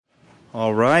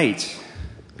All right.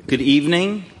 Good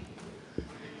evening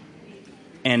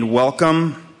and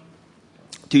welcome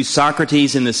to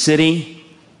Socrates in the City,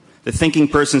 the thinking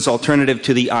person's alternative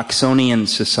to the Oxonian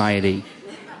Society.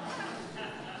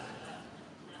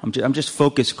 I'm just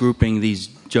focus grouping these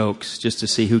jokes just to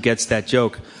see who gets that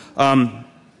joke.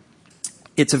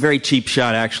 It's a very cheap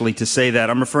shot, actually, to say that.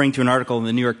 I'm referring to an article in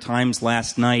the New York Times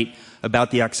last night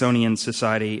about the Oxonian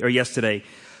Society, or yesterday.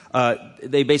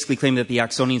 They basically claimed that the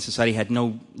Oxonian Society had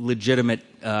no legitimate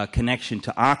connection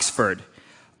to Oxford.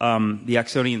 The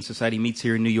Oxonian Society meets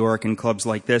here in New York in clubs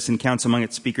like this and counts among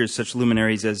its speakers such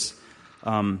luminaries as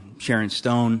Sharon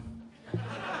Stone.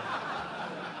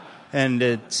 And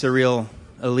it's a real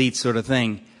elite sort of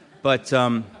thing. But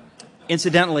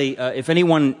incidentally, if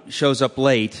anyone shows up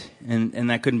late, and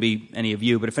that couldn't be any of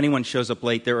you, but if anyone shows up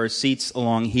late, there are seats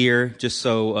along here, just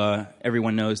so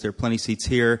everyone knows there are plenty of seats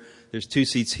here. There's 2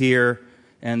 seats here,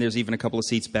 and there's even a couple of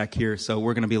seats back here, so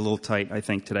we're going to be a little tight, I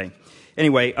think, today.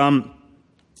 Anyway,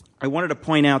 I wanted to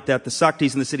point out that the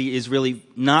Socrates in the City is really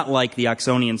not like the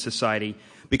Oxonian Society,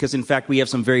 because, in fact, we have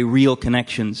some very real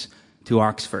connections to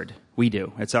Oxford. We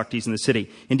do, at Socrates in the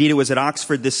City. Indeed, it was at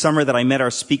Oxford this summer that I met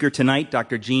our speaker tonight,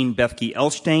 Dr. Jean Bethke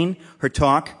Elshtain. Her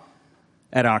talk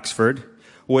at Oxford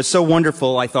was so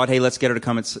wonderful, I thought, hey, let's get her to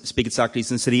come and speak at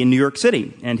Socrates in the City in New York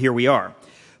City, and here we are.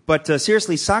 But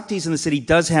seriously, Socrates in the City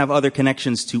does have other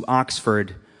connections to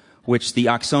Oxford, which the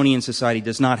Oxonian Society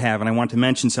does not have, and I want to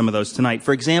mention some of those tonight.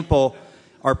 For example,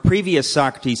 our previous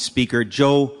Socrates speaker,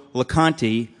 Joe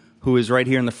LeConte, who is right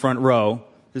here in the front row,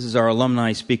 this is our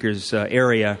alumni speakers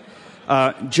area,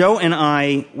 Joe and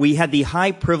I, we had the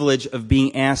high privilege of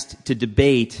being asked to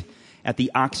debate at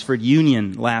the Oxford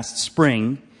Union last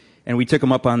spring, and we took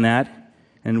him up on that,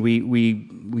 and we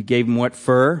gave him what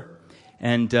for.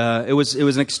 And it was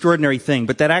an extraordinary thing.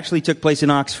 But that actually took place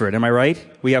in Oxford, am I right?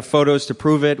 We have photos to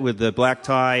prove it with the black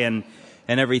tie and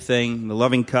everything, the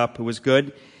loving cup. It was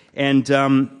good. And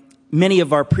many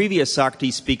of our previous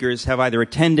Socrates speakers have either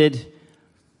attended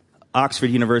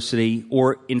Oxford University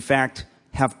or, in fact,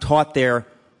 have taught there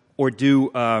or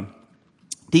do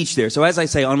teach there. So as I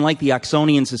say, unlike the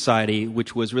Oxonian Society,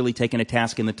 which was really taken to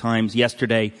task in the Times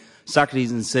yesterday, Socrates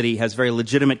in the City has very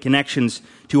legitimate connections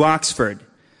to Oxford.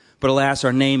 But alas,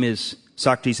 our name is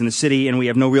Socrates in the City, and we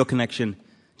have no real connection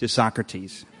to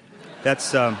Socrates.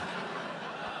 That's our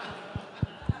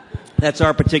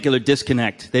particular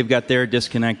disconnect. They've got their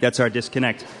disconnect. That's our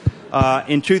disconnect.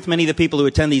 In truth, many of the people who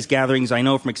attend these gatherings, I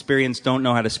know from experience, don't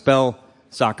know how to spell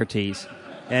Socrates.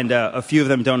 And a few of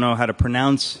them don't know how to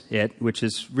pronounce it, which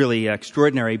is really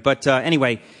extraordinary. But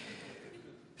anyway,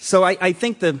 so I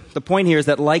think the point here is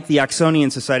that, like the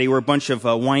Oxonian Society, we're a bunch of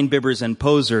wine bibbers and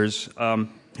posers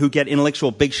who get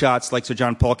intellectual big shots like Sir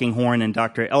John Polkinghorne and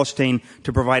Dr. Elshtain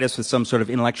to provide us with some sort of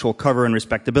intellectual cover and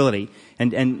respectability.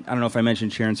 And I don't know if I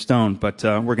mentioned Sharon Stone, but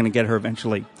we're going to get her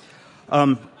eventually.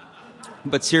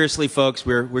 But seriously, folks,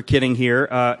 we're kidding here.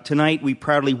 Tonight, we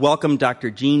proudly welcome Dr.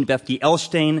 Jean Bethke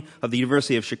Elshtain of the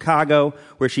University of Chicago,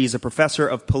 where she's a professor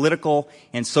of political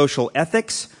and social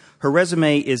ethics. Her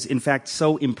resume is, in fact,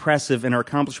 so impressive and her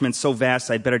accomplishments so vast,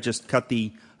 I'd better just cut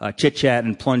the chit-chat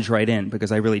and plunge right in,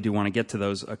 because I really do want to get to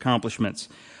those accomplishments.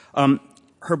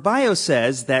 Her bio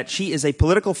says that she is a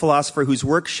political philosopher whose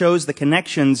work shows the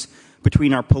connections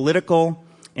between our political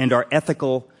and our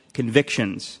ethical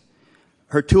convictions.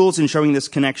 Her tools in showing this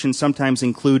connection sometimes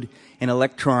include an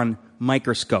electron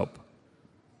microscope.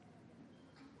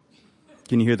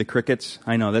 Can you hear the crickets?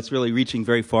 I know, that's really reaching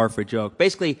very far for a joke.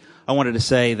 Basically, I wanted to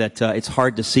say that it's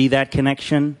hard to see that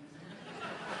connection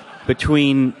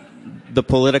between the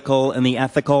political and the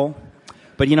ethical.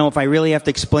 But, you know, if I really have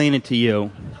to explain it to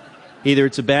you, either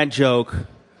it's a bad joke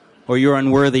or you're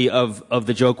unworthy of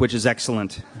the joke, which is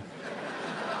excellent.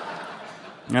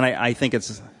 And I think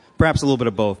it's perhaps a little bit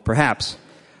of both, perhaps.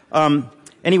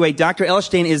 Anyway, Dr.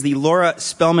 Elshtain is the Laura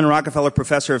Spelman Rockefeller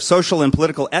Professor of Social and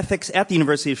Political Ethics at the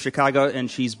University of Chicago,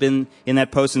 and she's been in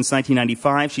that post since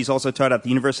 1995. She's also taught at the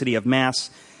University of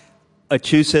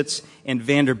Massachusetts and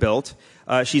Vanderbilt.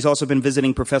 She's also been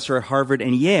visiting professor at Harvard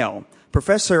and Yale.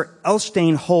 Professor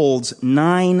Elshtain holds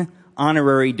 9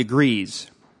 honorary degrees.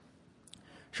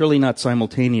 Surely not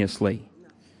simultaneously.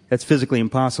 That's physically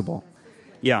impossible.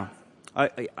 Yeah.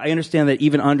 I understand that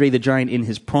even Andre the Giant in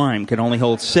his prime could only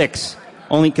hold 6.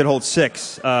 Only could hold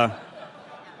 6.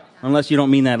 Unless you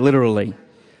don't mean that literally.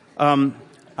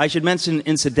 I should mention,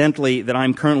 incidentally, that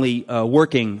I'm currently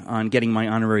working on getting my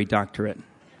honorary doctorate.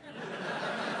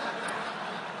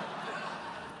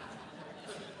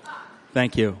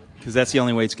 Thank you, because that's the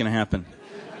only way it's going to happen.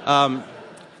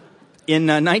 In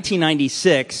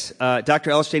 1996,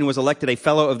 Dr. Elshtain was elected a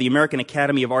Fellow of the American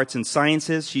Academy of Arts and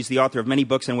Sciences. She's the author of many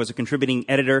books and was a contributing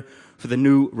editor for the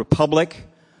New Republic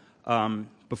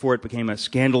before it became a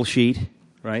scandal sheet,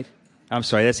 right? I'm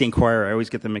sorry, that's the Inquirer. I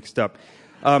always get them mixed up.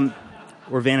 Or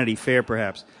Vanity Fair,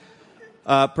 perhaps.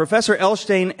 Professor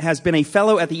Elshtain has been a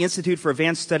Fellow at the Institute for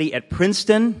Advanced Study at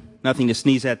Princeton. Nothing to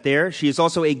sneeze at there. She is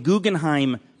also a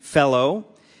Guggenheim Fellow.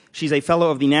 She's a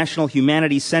Fellow of the National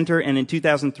Humanities Center, and in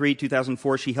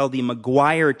 2003-2004, she held the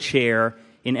McGuire Chair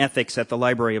in Ethics at the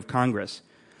Library of Congress.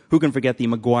 Who can forget the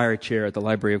McGuire Chair at the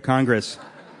Library of Congress?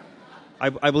 I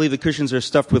believe the cushions are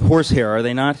stuffed with horsehair, are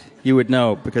they not? You would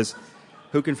know, because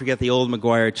who can forget the old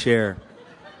McGuire Chair?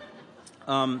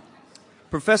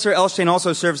 Professor Elshtain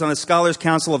also serves on the Scholars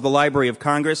Council of the Library of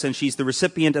Congress, and she's the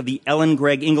recipient of the Ellen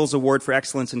Gregg Ingalls Award for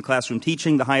Excellence in Classroom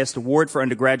Teaching, the highest award for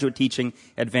undergraduate teaching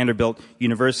at Vanderbilt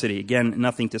University. Again,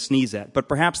 nothing to sneeze at. But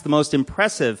perhaps the most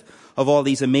impressive of all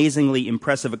these amazingly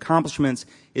impressive accomplishments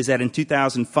is that in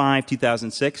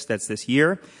 2005-2006, that's this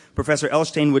year, Professor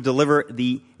Elshtain would deliver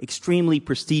the extremely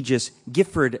prestigious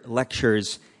Gifford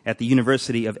Lectures at the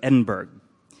University of Edinburgh.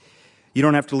 You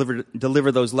don't have to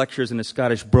deliver those lectures in a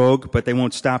Scottish brogue, but they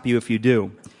won't stop you if you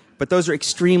do. But those are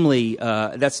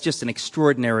that's just an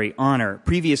extraordinary honor.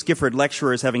 Previous Gifford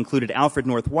lecturers have included Alfred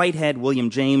North Whitehead, William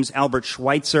James, Albert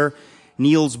Schweitzer,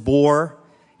 Niels Bohr,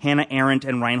 Hannah Arendt,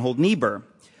 and Reinhold Niebuhr.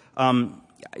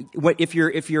 If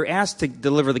you're asked to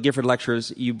deliver the Gifford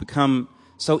lectures, you become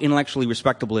so intellectually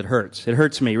respectable it hurts. It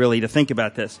hurts me, really, to think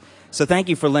about this. So thank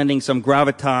you for lending some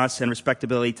gravitas and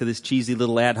respectability to this cheesy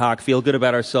little ad hoc,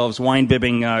 feel-good-about-ourselves,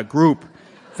 wine-bibbing group.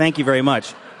 Thank you very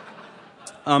much.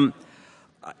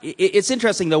 It's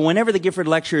interesting, though, whenever the Gifford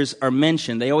lectures are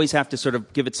mentioned, they always have to sort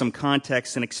of give it some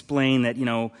context and explain that,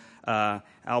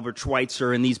 Albert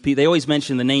Schweitzer and these people, they always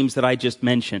mention the names that I just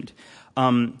mentioned.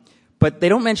 But they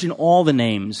don't mention all the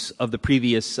names of the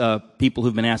previous people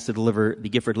who've been asked to deliver the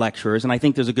Gifford lectures, and I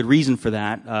think there's a good reason for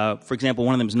that. For example,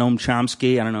 one of them is Noam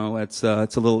Chomsky. I don't know, that's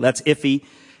iffy.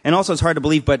 And also it's hard to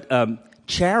believe, but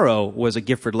Charo was a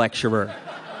Gifford lecturer.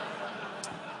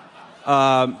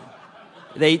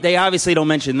 They obviously don't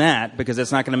mention that, because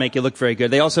that's not going to make you look very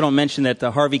good. They also don't mention that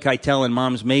Harvey Keitel and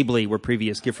Marms Mabley were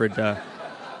previous Gifford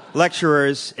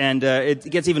lecturers, and it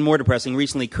gets even more depressing.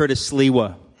 Recently, Curtis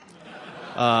Sliwa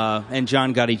and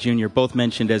John Gotti Jr. both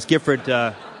mentioned as Gifford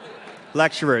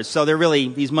lecturers. So they're really,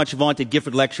 these much vaunted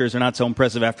Gifford lectures are not so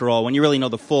impressive after all, when you really know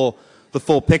the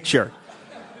full picture.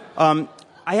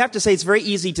 I have to say it's very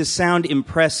easy to sound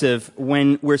impressive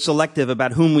when we're selective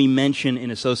about whom we mention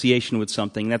in association with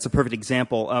something. That's a perfect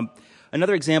example.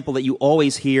 Another example that you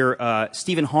always hear,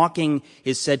 Stephen Hawking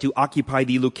is said to occupy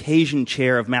the Lucasian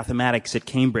Chair of Mathematics at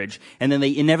Cambridge. And then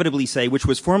they inevitably say, which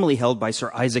was formerly held by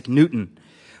Sir Isaac Newton.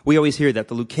 We always hear that,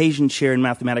 the Lucasian Chair in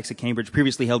Mathematics at Cambridge,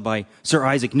 previously held by Sir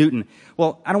Isaac Newton.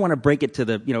 Well, I don't want to break it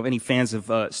to any fans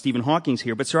of Stephen Hawking's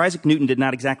here, but Sir Isaac Newton did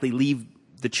not exactly leave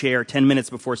the chair 10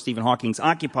 minutes before Stephen Hawking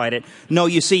occupied it. No,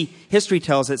 you see, history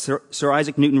tells that Sir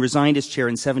Isaac Newton resigned his chair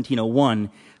in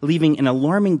 1701, leaving an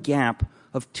alarming gap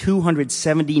of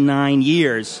 279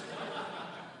 years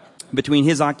between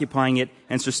his occupying it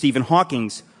and Sir Stephen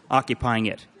Hawking's occupying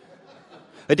it.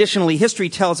 Additionally, history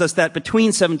tells us that between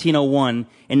 1701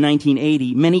 and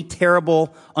 1980, many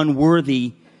terrible,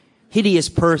 unworthy, hideous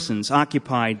persons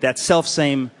occupied that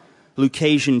selfsame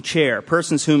Lucasian chair,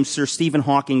 persons whom Sir Stephen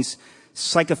Hawking's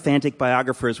sycophantic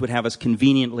biographers would have us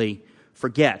conveniently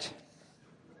forget.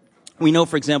 We know,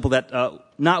 for example, that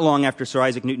not long after Sir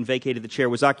Isaac Newton vacated the chair,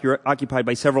 was occupied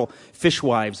by several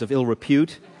fishwives of ill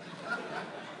repute,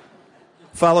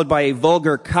 followed by a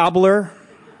vulgar cobbler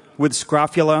with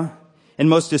scrofula, and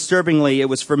most disturbingly, it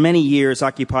was for many years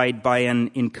occupied by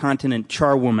an incontinent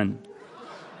charwoman.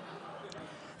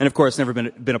 And of course, never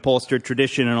been upholstered,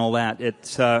 tradition and all that.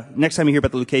 It's next time you hear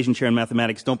about the Lucasian Chair in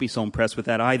Mathematics, don't be so impressed with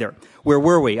that either. Where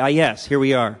were we? Yes, here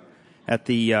we are at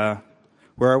the.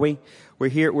 Where are we? We're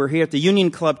here at the Union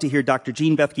Club to hear Dr.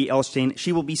 Jean Bethke Elshtain.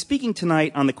 She will be speaking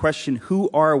tonight on the question, "Who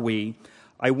are we?"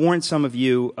 I warned some of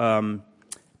you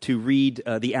to read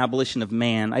The Abolition of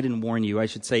Man. I didn't warn you. I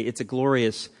should say it's a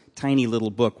glorious, tiny little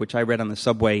book which I read on the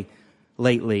subway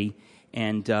lately.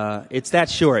 And it's that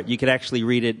short. You could actually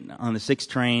read it on the 6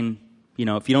 train.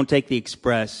 If you don't take the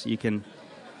express, you can,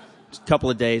 just a couple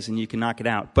of days and you can knock it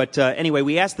out. But anyway,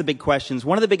 we asked the big questions.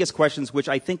 One of the biggest questions, which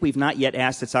I think we've not yet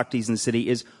asked at Socrates in the City,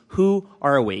 is who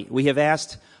are we? We have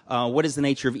asked, what is the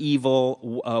nature of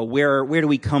evil? Where do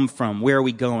we come from? Where are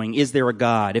we going? Is there a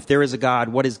God? If there is a God,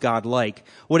 what is God like?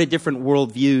 What do different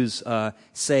worldviews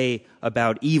say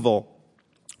about evil?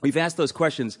 We've asked those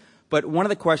questions. But one of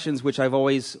the questions which I've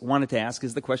always wanted to ask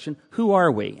is the question, who are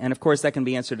we? And of course, that can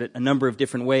be answered a number of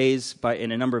different ways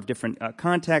in a number of different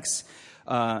contexts.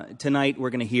 Tonight, we're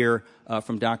going to hear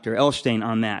from Dr. Elshtain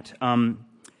on that.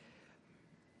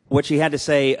 What she had to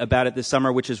say about it this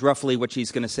summer, which is roughly what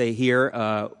she's going to say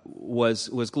here,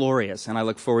 was glorious, and I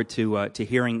look forward to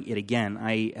hearing it again.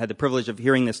 I had the privilege of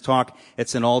hearing this talk at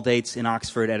St. Aldate's in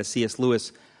Oxford at a C.S.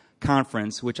 Lewis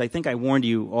conference, which I think I warned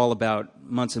you all about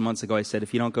months and months ago. I said,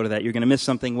 if you don't go to that, you're going to miss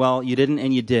something. Well, you didn't,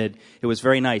 and you did. It was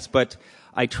very nice, but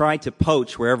I try to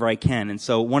poach wherever I can, and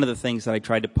so one of the things that I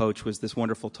tried to poach was this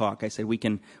wonderful talk. I said we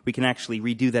can actually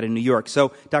redo that in New York.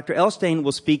 So Dr. Elshtain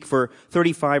will speak for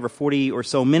 35 or 40 or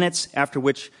so minutes, after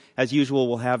which, as usual,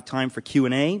 we'll have time for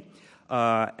Q&A.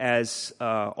 As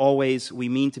always, we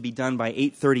mean to be done by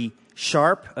 8:30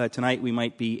 sharp. Tonight we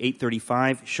might be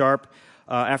 8:35 sharp,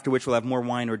 after which we'll have more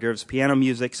wine, hors d'oeuvres, piano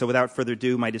music. So without further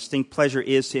ado, my distinct pleasure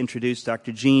is to introduce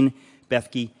Dr. Jean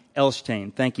Bethke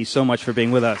Elshtain. Thank you so much for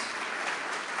being with us.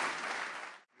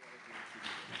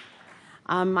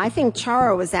 I think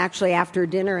Charo was actually after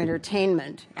dinner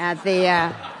entertainment at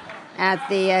the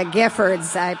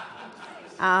Giffords.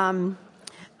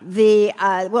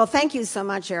 Well, thank you so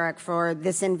much, Eric, for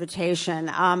this invitation.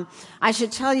 I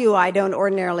should tell you I don't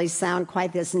ordinarily sound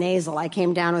quite this nasal. I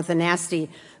came down with a nasty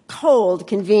cold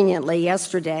conveniently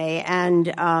yesterday,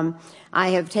 and I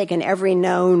have taken every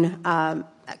known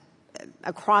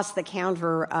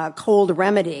across-the-counter cold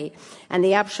remedy, and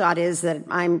the upshot is that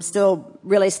I'm still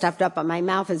really stuffed up, but my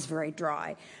mouth is very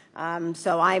dry.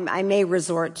 So I may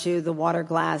resort to the water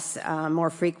glass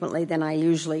more frequently than I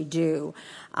usually do.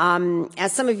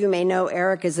 As some of you may know,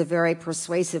 Eric is a very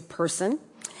persuasive person,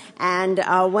 and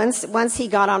once he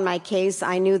got on my case,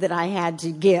 I knew that I had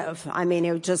to give. I mean,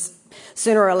 it was just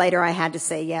sooner or later I had to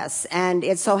say yes, and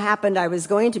it so happened I was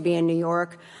going to be in New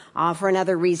York for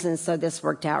another reason, so this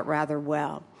worked out rather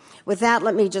well. With that,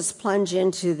 let me just plunge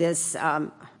into this,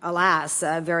 alas,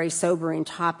 very sobering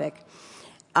topic.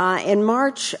 In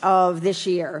March of this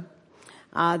year,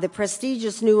 the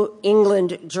prestigious New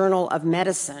England Journal of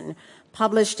Medicine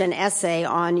published an essay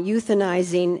on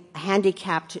euthanizing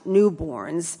handicapped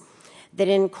newborns that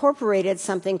incorporated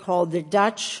something called the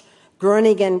Dutch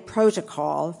Groningen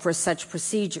Protocol for such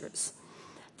procedures.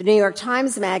 The New York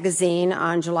Times Magazine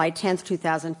on July 10,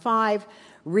 2005,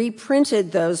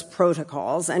 reprinted those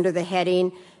protocols under the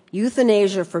heading,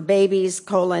 Euthanasia for Babies,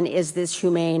 is this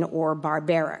humane or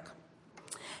barbaric?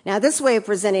 Now, this way of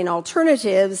presenting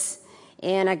alternatives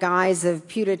in a guise of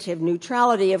putative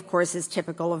neutrality, of course, is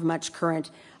typical of much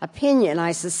current opinion.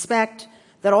 I suspect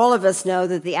that all of us know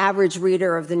that the average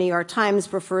reader of the New York Times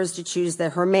prefers to choose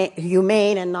the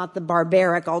humane and not the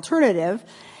barbaric alternative.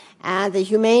 And the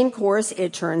humane course,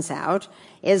 it turns out,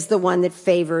 is the one that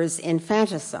favors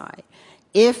infanticide,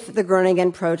 if the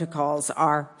Groningen protocols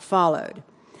are followed.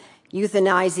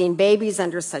 Euthanizing babies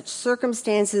under such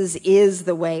circumstances is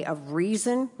the way of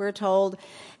reason, we're told,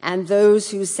 and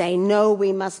those who say, no,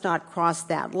 we must not cross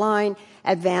that line,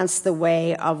 advance the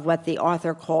way of what the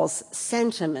author calls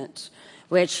sentiment,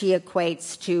 which he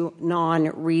equates to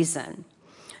non-reason.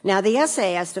 Now, the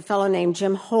essayist, a fellow named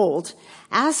Jim Holt,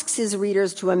 asks his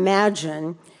readers to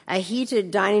imagine a heated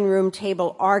dining room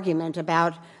table argument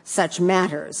about such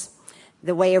matters.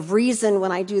 The way of reason,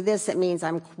 when I do this, it means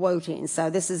I'm quoting.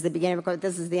 So this is the beginning of a quote,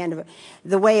 this is the end of it.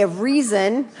 The way of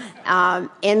reason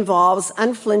involves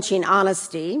unflinching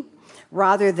honesty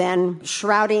rather than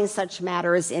shrouding such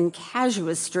matters in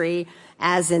casuistry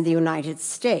as in the United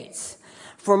States.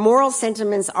 For moral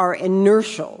sentiments are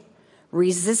inertial,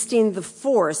 resisting the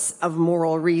force of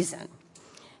moral reason.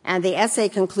 And the essay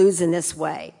concludes in this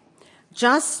way.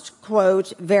 Just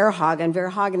quote Verhagen.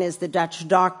 Verhagen is the Dutch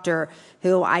doctor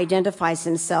who identifies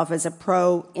himself as a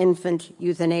pro-infant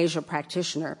euthanasia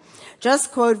practitioner.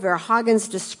 Just quote Verhagen's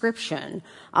description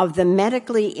of the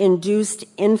medically induced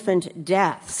infant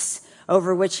deaths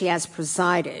over which he has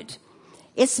presided.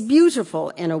 It's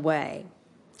beautiful in a way.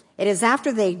 It is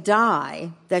after they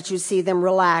die that you see them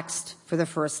relaxed for the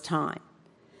first time.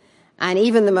 And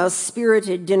even the most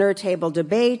spirited dinner table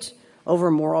debate over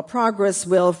moral progress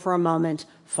will, for a moment,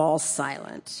 fall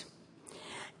silent.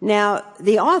 Now,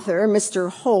 the author, Mr.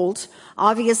 Holt,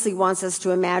 obviously wants us to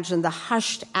imagine the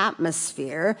hushed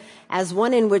atmosphere as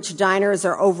one in which diners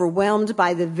are overwhelmed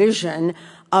by the vision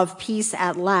of peace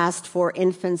at last for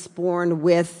infants born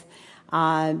with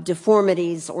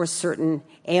deformities or certain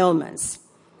ailments.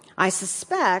 I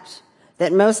suspect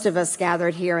that most of us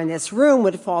gathered here in this room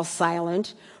would fall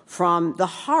silent from the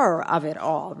horror of it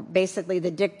all. Basically,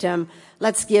 the dictum,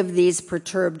 let's give these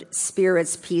perturbed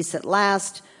spirits peace at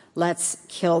last, let's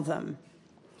kill them.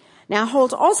 Now,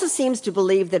 Holt also seems to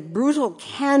believe that brutal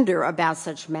candor about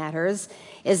such matters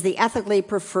is the ethically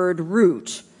preferred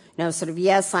route. Sort of,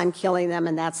 yes, I'm killing them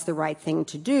and that's the right thing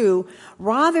to do,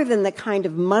 rather than the kind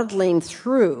of muddling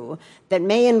through that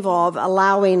may involve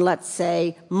allowing, let's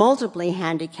say, multiply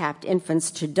handicapped infants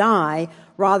to die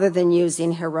rather than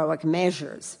using heroic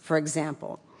measures, for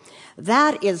example.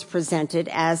 That is presented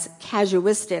as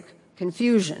casuistic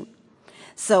confusion.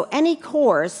 So any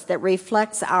course that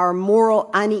reflects our moral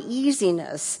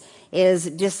uneasiness is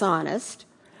dishonest,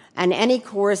 and any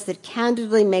course that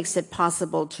candidly makes it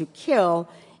possible to kill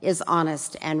is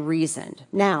honest and reasoned.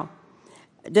 Now,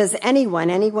 does anyone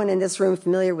in this room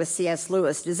familiar with C.S.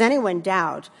 Lewis, does anyone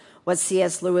doubt what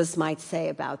C.S. Lewis might say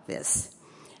about this?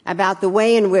 About the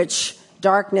way in which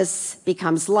darkness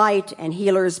becomes light and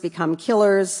healers become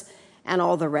killers and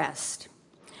all the rest.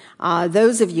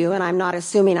 Those of you, and I'm not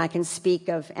assuming I can speak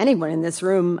of anyone in this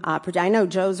room, I know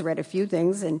Joe's read a few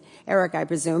things, and Eric, I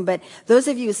presume, but those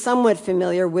of you somewhat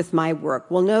familiar with my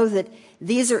work will know that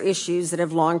these are issues that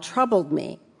have long troubled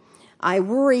me. I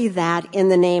worry that in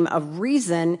the name of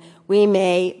reason, we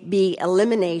may be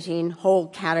eliminating whole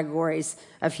categories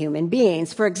of human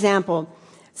beings. For example,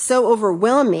 so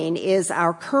overwhelming is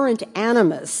our current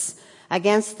animus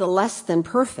against the less than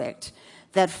perfect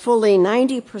that fully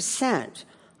 90%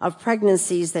 of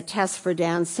pregnancies that test for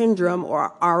Down syndrome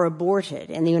are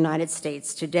aborted in the United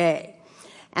States today.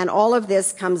 And all of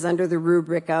this comes under the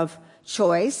rubric of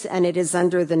choice, and it is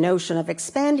under the notion of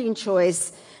expanding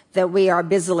choice that we are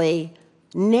busily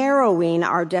narrowing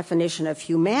our definition of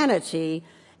humanity,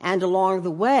 and along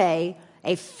the way,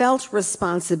 a felt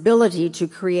responsibility to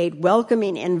create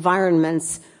welcoming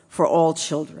environments for all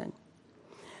children.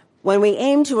 When we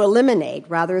aim to eliminate,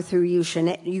 rather through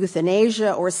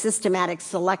euthanasia or systematic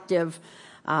selective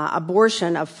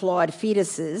abortion of flawed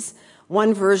fetuses,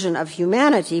 one version of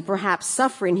humanity, perhaps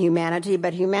suffering humanity,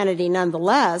 but humanity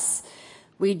nonetheless,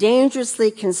 we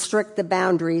dangerously constrict the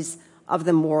boundaries of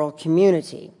the moral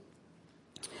community.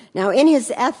 Now, in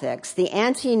his Ethics, the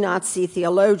anti-Nazi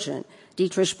theologian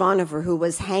Dietrich Bonhoeffer, who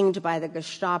was hanged by the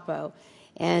Gestapo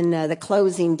in the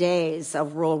closing days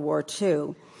of World War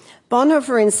II,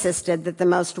 Bonhoeffer insisted that the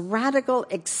most radical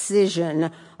excision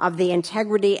of the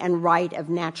integrity and right of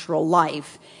natural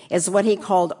life is what he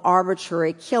called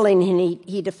arbitrary killing, and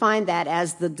he defined that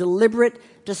as the deliberate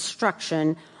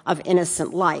destruction of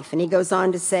innocent life. And he goes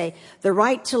on to say, the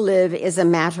right to live is a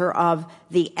matter of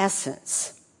the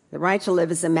essence. The right to live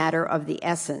is a matter of the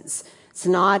essence. It's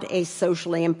not a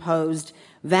socially imposed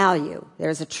value.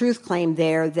 There's a truth claim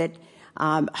there that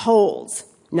holds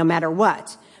no matter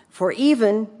what. For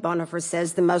even, Bonhoeffer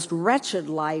says, the most wretched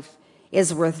life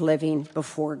is worth living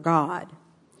before God.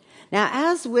 Now,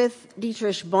 as with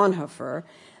Dietrich Bonhoeffer,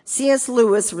 C.S.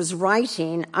 Lewis was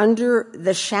writing under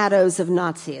the shadows of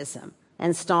Nazism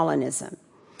and Stalinism.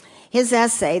 His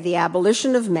essay, The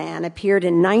Abolition of Man, appeared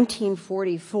in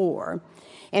 1944,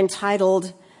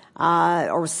 entitled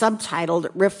or subtitled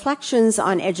Reflections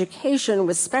on Education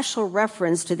with special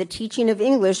reference to the teaching of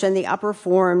English in the upper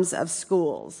forms of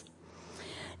schools.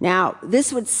 Now,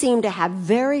 this would seem to have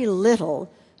very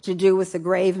little to do with the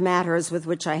grave matters with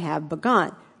which I have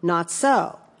begun. Not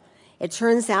so. It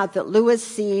turns out that Lewis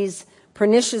sees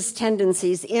pernicious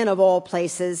tendencies in, of all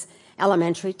places,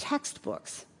 elementary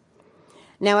textbooks.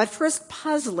 Now, at first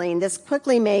puzzling, this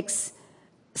quickly makes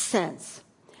sense.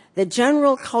 The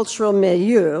general cultural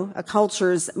milieu, a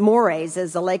culture's mores,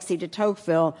 as Alexis de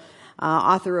Tocqueville,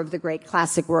 author of the great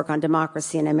classic work on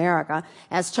democracy in America,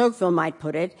 as Tocqueville might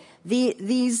put it,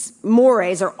 these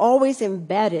mores are always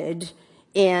embedded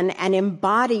in and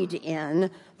embodied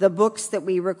in the books that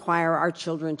we require our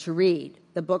children to read,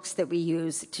 the books that we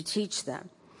use to teach them.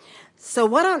 So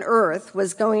what on earth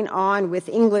was going on with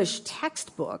English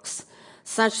textbooks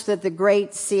such that the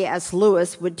great C.S.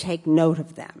 Lewis would take note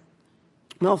of them?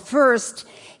 Well, first,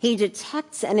 he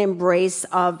detects an embrace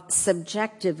of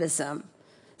subjectivism,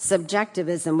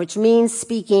 which means,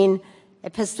 speaking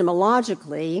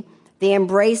epistemologically, the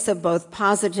embrace of both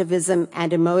positivism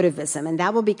and emotivism, and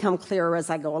that will become clearer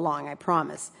as I go along, I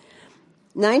promise.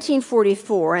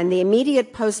 1944 and the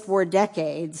immediate post-war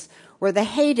decades were the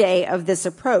heyday of this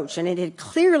approach, and it had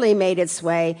clearly made its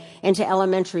way into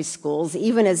elementary schools,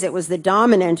 even as it was the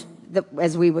dominant,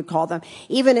 as we would call them,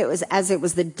 as it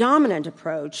was the dominant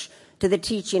approach to the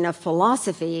teaching of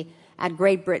philosophy at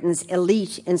Great Britain's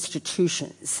elite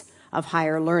institutions of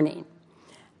higher learning.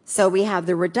 So we have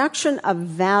the reduction of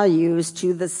values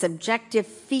to the subjective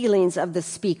feelings of the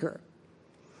speaker,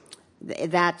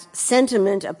 that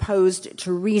sentiment opposed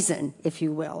to reason, if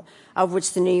you will, of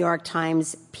which the New York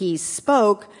Times piece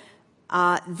spoke.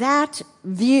 That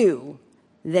view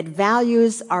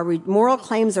that moral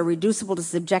claims are reducible to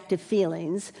subjective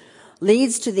feelings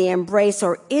leads to the embrace,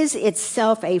 or is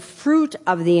itself a fruit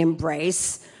of the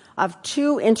embrace, of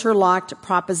two interlocked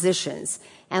propositions.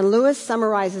 And Lewis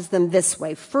summarizes them this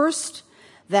way. First,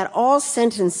 that all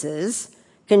sentences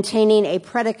containing a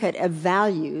predicate of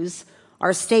values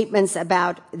are statements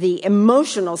about the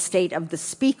emotional state of the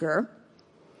speaker.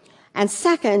 And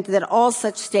second, that all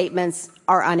such statements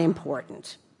are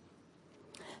unimportant.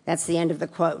 That's the end of the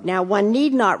quote. Now, one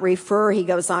need not refer, he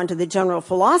goes on, to the general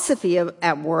philosophy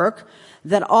at work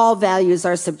that all values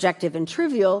are subjective and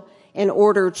trivial in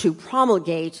order to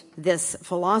promulgate this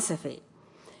philosophy.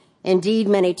 Indeed,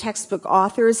 many textbook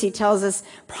authors, he tells us,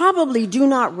 probably do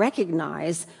not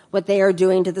recognize what they are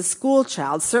doing to the school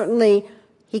child. Certainly,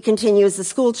 he continues, the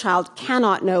school child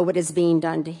cannot know what is being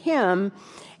done to him,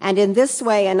 and in this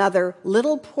way, another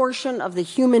little portion of the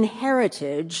human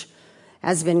heritage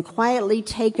has been quietly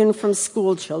taken from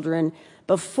school children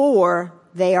before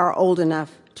they are old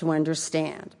enough to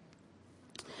understand.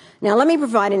 Now, let me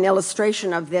provide an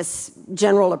illustration of this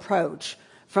general approach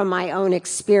from my own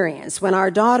experience. When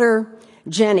our daughter,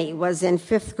 Jenny, was in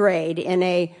 5th grade in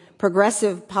a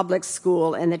progressive public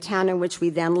school in the town in which we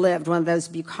then lived, one of those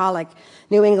bucolic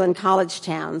New England college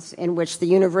towns in which the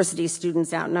university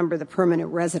students outnumber the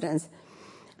permanent residents,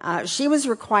 she was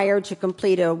required to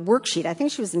complete a worksheet. I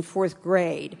think she was in 4th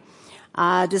grade,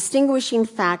 distinguishing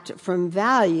fact from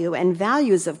value. And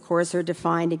values, of course, are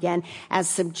defined again as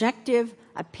subjective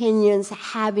opinions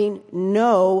having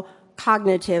no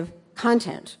cognitive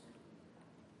content.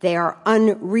 They are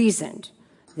unreasoned.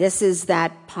 This is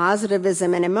that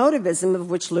positivism and emotivism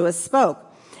of which Lewis spoke.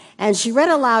 And she read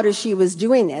aloud as she was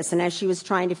doing this and as she was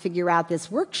trying to figure out this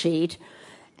worksheet,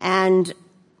 and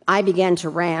I began to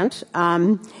rant,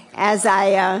 as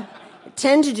I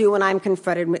tend to do when I'm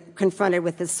confronted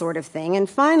with this sort of thing. And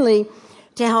finally,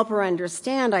 to help her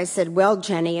understand, I said, well,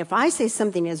 Jenny, if I say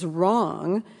something is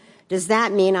wrong, does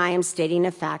that mean I am stating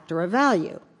a fact or a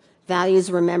value?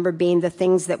 Values, remember, being the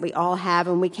things that we all have,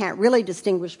 and we can't really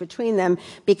distinguish between them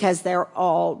because they're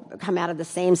all come out of the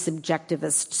same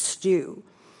subjectivist stew.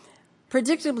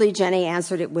 Predictably, Jenny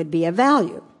answered it would be a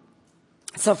value.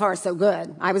 So far, so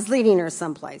good. I was leading her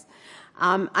someplace.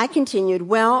 I continued,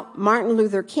 well, Martin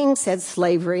Luther King said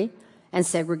slavery and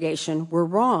segregation were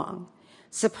wrong.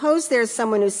 Suppose there's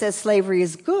someone who says slavery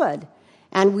is good,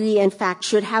 and we, in fact,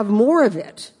 should have more of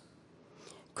it.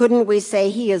 Couldn't we say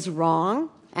he is wrong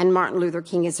and Martin Luther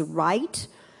King is right,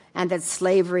 and that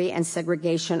slavery and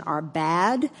segregation are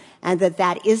bad, and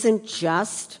that isn't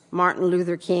just Martin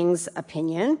Luther King's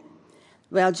opinion?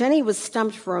 Well, Jenny was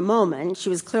stumped for a moment. She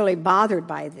was clearly bothered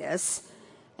by this.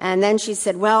 And then she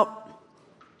said, well,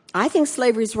 I think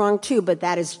slavery's wrong too, but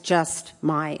that is just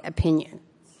my opinion.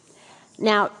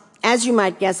 Now, as you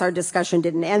might guess, our discussion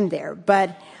didn't end there,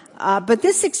 but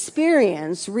this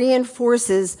experience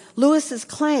reinforces Lewis's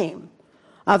claim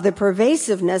of the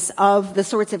pervasiveness of the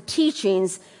sorts of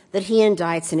teachings that he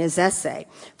indicts in his essay.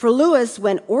 For Lewis,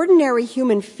 when ordinary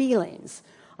human feelings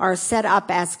are set up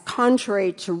as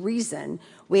contrary to reason,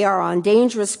 we are on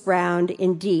dangerous ground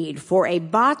indeed, for a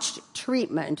botched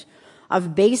treatment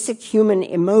of basic human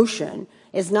emotion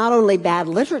is not only bad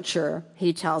literature,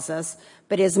 he tells us,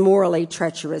 but is morally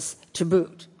treacherous to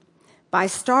boot. By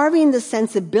starving the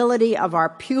sensibility of our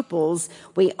pupils,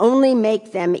 we only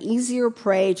make them easier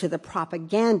prey to the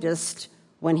propagandist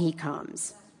when he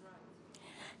comes.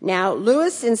 Now,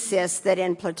 Lewis insists that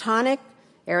in Platonic,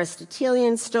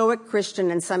 Aristotelian, Stoic,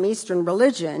 Christian, and some Eastern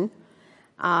religion,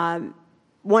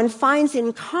 one finds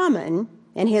in common,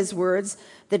 in his words,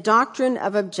 the doctrine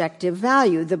of objective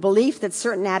value, the belief that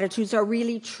certain attitudes are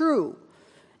really true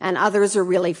and others are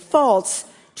really false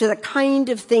to the kind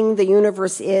of thing the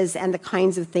universe is and the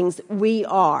kinds of things we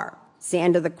are. It's the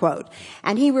end of the quote.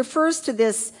 And he refers to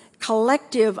this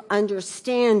collective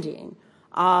understanding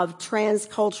of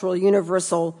transcultural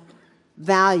universal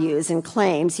values and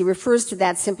claims. He refers to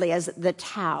that simply as the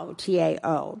Tao,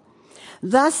 T-A-O.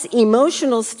 Thus,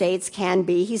 emotional states can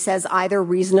be, he says, either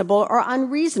reasonable or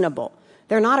unreasonable.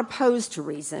 They're not opposed to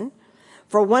reason,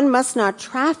 for one must not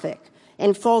traffic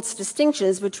in false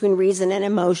distinctions between reason and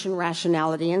emotion,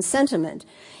 rationality, and sentiment.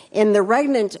 In the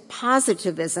regnant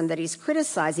positivism that he's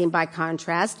criticizing, by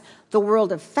contrast, the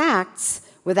world of facts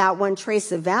without one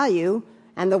trace of value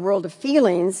and the world of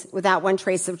feelings without one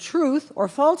trace of truth or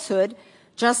falsehood,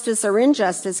 justice or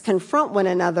injustice, confront one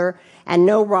another, and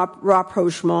no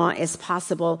rapprochement is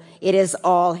possible. It is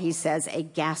all, he says, a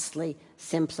ghastly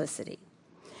simplicity.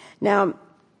 Now,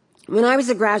 when I was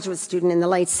a graduate student in the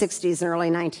late 60s and early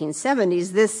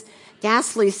 1970s, this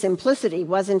ghastly simplicity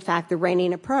was, in fact, the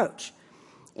reigning approach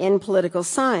in political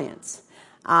science.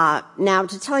 Now,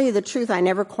 to tell you the truth, I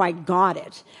never quite got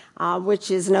it,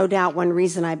 which is no doubt one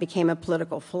reason I became a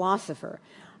political philosopher.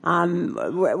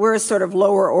 We're a sort of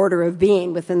lower order of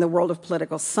being within the world of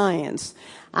political science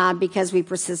because we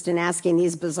persist in asking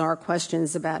these bizarre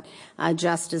questions about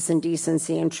justice and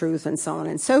decency and truth and so on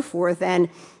and so forth. And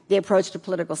the approach to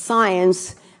political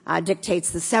science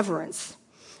dictates the severance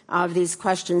of these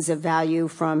questions of value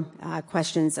from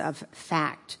questions of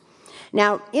fact.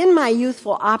 Now, in my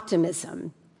youthful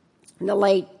optimism in the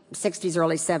late 60s,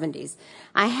 early 70s,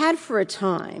 I had for a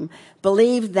time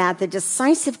believed that the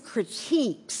decisive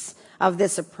critiques of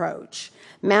this approach,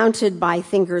 mounted by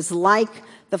thinkers like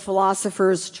the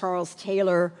philosophers Charles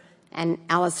Taylor and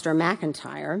Alasdair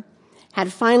MacIntyre,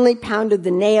 had finally pounded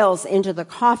the nails into the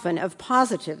coffin of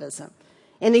positivism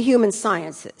in the human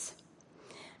sciences.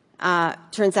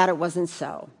 Turns out it wasn't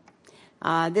so.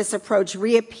 This approach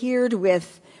reappeared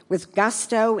with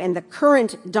gusto in the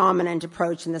current dominant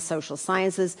approach in the social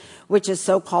sciences, which is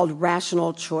so-called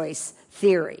rational choice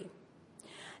theory.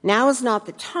 Now is not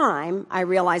the time, I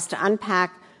realize, to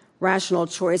unpack rational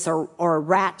choice or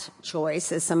rat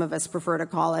choice, as some of us prefer to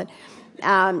call it,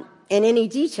 in any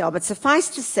detail, but suffice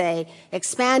to say,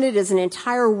 expanded as an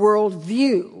entire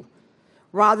worldview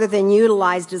rather than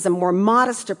utilized as a more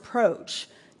modest approach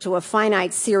to a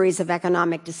finite series of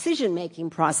economic decision-making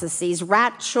processes.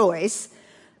 Rat choice,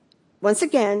 once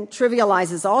again,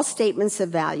 trivializes all statements of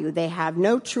value. They have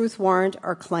no truth warrant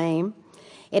or claim.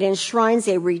 It enshrines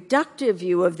a reductive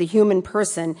view of the human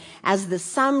person as the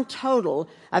sum total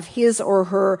of his or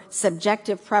her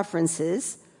subjective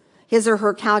preferences, his or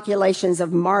her calculations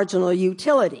of marginal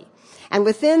utility. And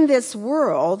within this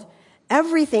world,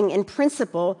 everything in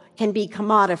principle can be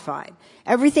commodified.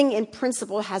 Everything in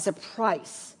principle has a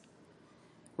price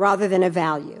rather than a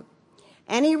value.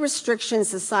 Any restrictions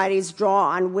societies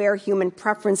draw on where human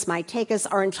preference might take us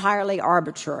are entirely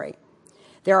arbitrary.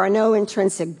 There are no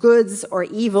intrinsic goods or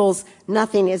evils.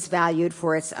 Nothing is valued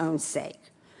for its own sake.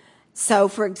 So,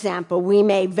 for example, we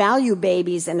may value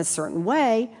babies in a certain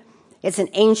way. It's an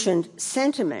ancient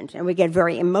sentiment, and we get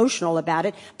very emotional about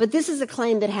it. But this is a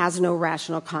claim that has no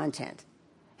rational content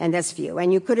in this view.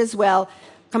 And you could as well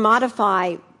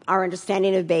commodify our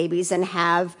understanding of babies and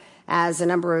have, as a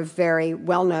number of very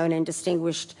well-known and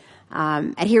distinguished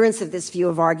adherents of this view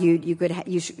have argued, you could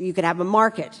have a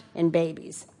market in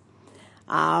babies,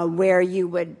 where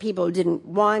people who didn't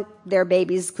want their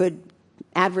babies could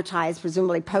advertise,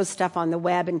 presumably post stuff on the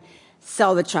web and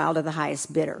sell the child to the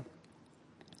highest bidder.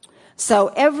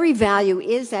 So every value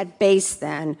is at base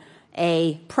then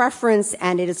a preference,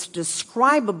 and it is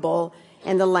describable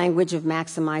in the language of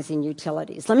maximizing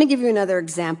utilities. Let me give you another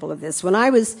example of this. When I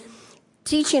was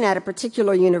teaching at a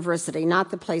particular university, not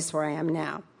the place where I am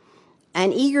now,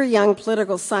 an eager young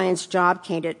political science job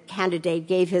candidate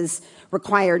gave his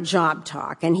required job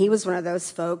talk, and he was one of those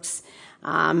folks,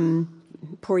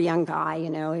 poor young guy,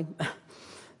 he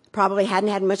probably hadn't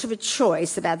had much of a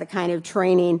choice about the kind of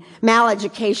training,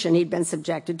 maleducation he'd been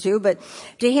subjected to, but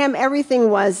to him everything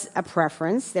was a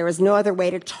preference. There was no other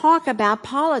way to talk about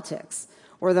politics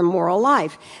or the moral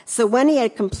life. So when he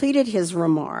had completed his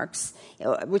remarks,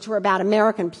 which were about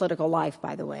American political life,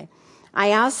 by the way, I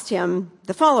asked him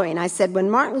the following. I said, when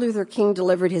Martin Luther King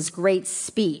delivered his great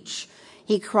speech,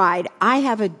 he cried, "I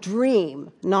have a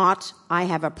dream, not I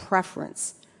have a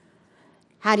preference."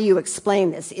 How do you explain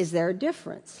this? Is there a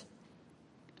difference?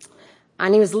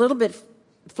 And he was a little bit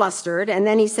flustered, and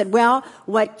then he said, well,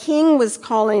 what King was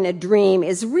calling a dream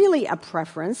is really a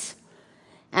preference,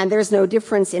 and there's no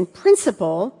difference in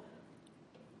principle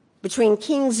between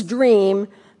King's dream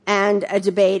and a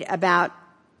debate about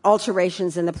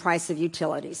alterations in the price of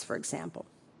utilities, for example.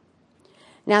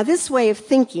 Now, this way of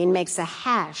thinking makes a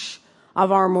hash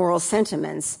of our moral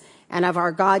sentiments and of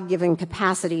our God-given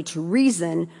capacity to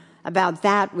reason about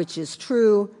that which is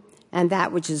true and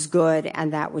that which is good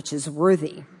and that which is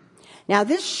worthy. Now,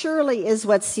 this surely is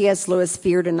what C.S. Lewis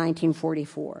feared in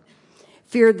 1944,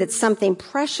 feared that something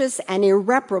precious and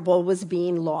irreparable was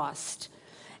being lost.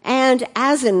 And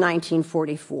as in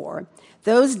 1944,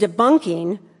 those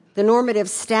debunking the normative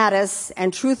status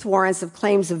and truth warrants of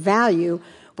claims of value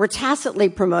were tacitly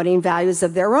promoting values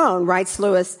of their own. Writes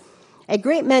Lewis, a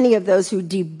great many of those who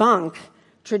debunk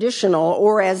traditional,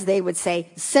 or as they would say,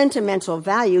 sentimental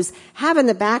values, have in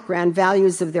the background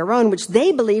values of their own, which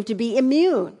they believe to be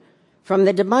immune from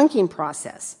the debunking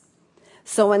process.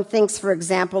 So one thinks, for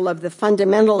example, of the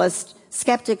fundamentalist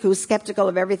skeptic who's skeptical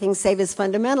of everything save his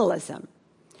fundamentalism,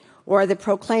 or the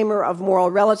proclaimer of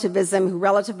moral relativism who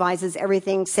relativizes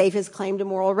everything save his claim to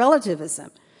moral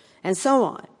relativism, and so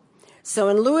on. So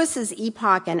in Lewis's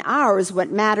epoch and ours,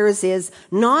 what matters is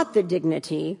not the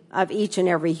dignity of each and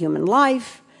every human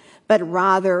life, but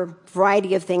rather a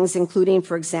variety of things, including,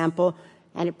 for example,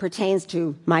 and it pertains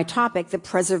to my topic, the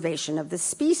preservation of the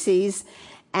species.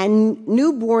 And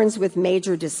newborns with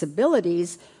major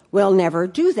disabilities will never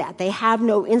do that. They have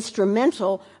no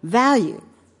instrumental value.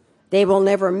 They will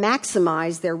never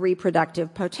maximize their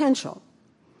reproductive potential.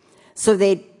 So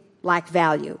they lack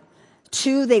value.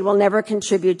 2, they will never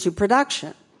contribute to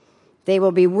production. They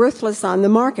will be worthless on the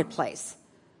marketplace.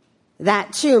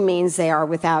 That, too, means they are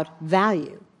without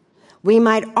value. We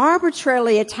might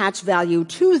arbitrarily attach value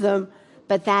to them,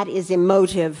 but that is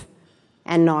emotive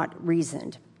and not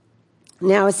reasoned.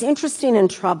 Now, it's interesting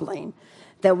and troubling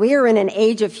that we are in an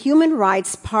age of human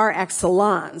rights par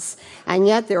excellence, and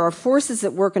yet there are forces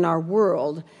at work in our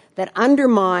world that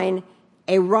undermine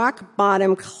a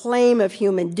rock-bottom claim of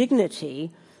human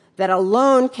dignity that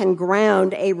alone can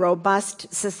ground a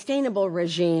robust, sustainable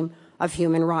regime of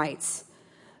human rights.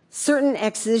 Certain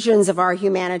excisions of our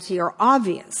humanity are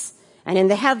obvious, and in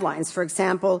the headlines, for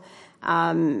example,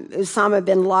 Osama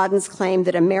bin Laden's claim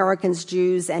that Americans,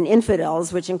 Jews, and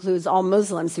infidels, which includes all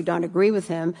Muslims who don't agree with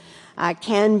him,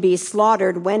 can be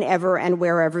slaughtered whenever and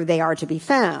wherever they are to be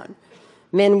found.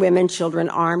 Men, women, children,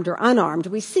 armed or unarmed.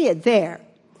 We see it there.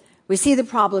 We see the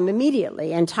problem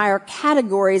immediately. Entire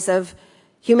categories of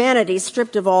humanity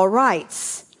stripped of all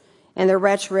rights in the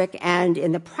rhetoric and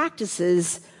in the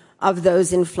practices of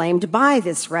those inflamed by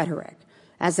this rhetoric,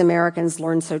 as Americans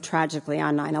learned so tragically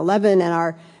on 9/11 and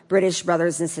our British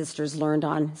brothers and sisters learned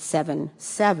on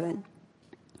 7/7.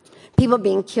 People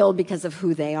being killed because of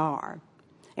who they are,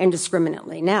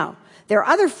 indiscriminately. Now, there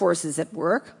are other forces at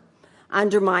work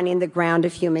undermining the ground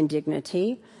of human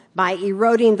dignity by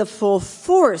eroding the full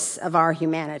force of our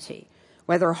humanity,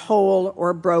 whether whole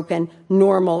or broken,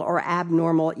 normal or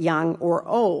abnormal, young or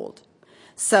old.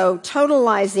 So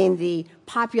totalizing the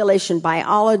population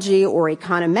biology or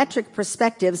econometric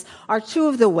perspectives are two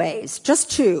of the ways, just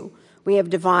two, we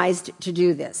have devised to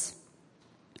do this.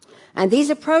 And these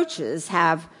approaches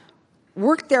have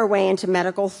worked their way into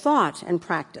medical thought and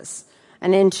practice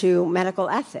and into medical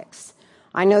ethics.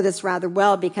 I know this rather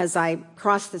well because I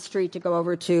crossed the street to go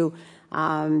over to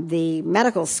the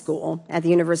medical school at the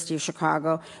University of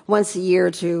Chicago once a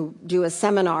year to do a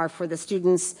seminar for the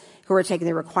students who are taking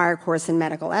the required course in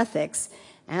medical ethics.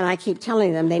 And I keep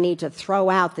telling them they need to throw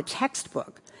out the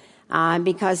textbook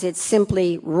because it's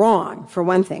simply wrong, for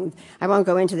one thing. I won't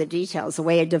go into the details, the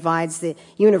way it divides the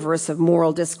universe of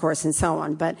moral discourse and so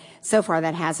on, but so far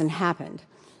that hasn't happened.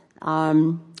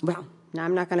 Well, now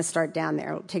I'm not going to start down there.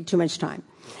 It'll take too much time.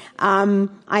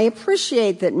 I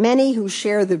appreciate that many who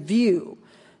share the view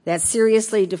that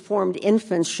seriously deformed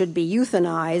infants should be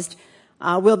euthanized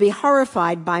will be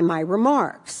horrified by my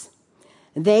remarks.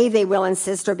 They will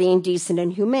insist, are being decent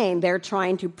and humane. They're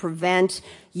trying to prevent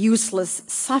useless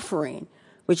suffering,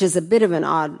 which is a bit of an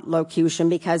odd locution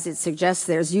because it suggests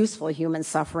there's useful human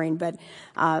suffering, but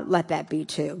let that be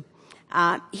too.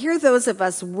 Here are those of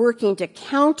us working to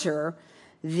counter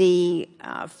the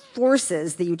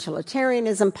forces, the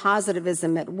utilitarianism,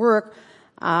 positivism at work,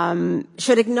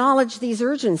 should acknowledge these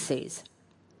urgencies.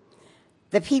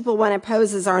 The people one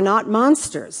opposes are not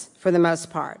monsters, for the most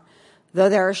part, though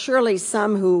there are surely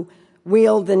some who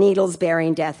wield the needles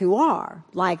bearing death who are,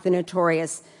 like the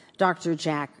notorious Dr.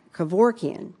 Jack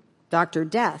Kevorkian, Dr.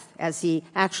 Death, as he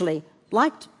actually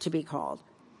liked to be called.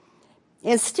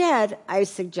 Instead, I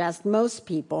suggest most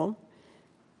people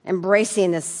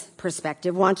embracing this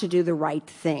perspective want to do the right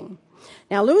thing.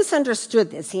 Now, Lewis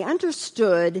understood this. He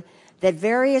understood that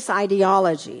various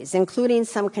ideologies, including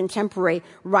some contemporary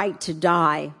right to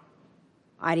die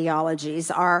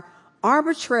ideologies, are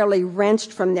arbitrarily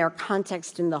wrenched from their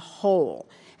context in the whole.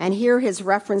 And here his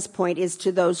reference point is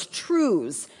to those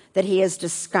truths that he has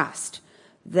discussed,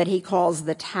 that he calls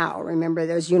the Tao. Remember,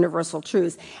 those universal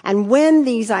truths. And when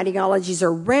these ideologies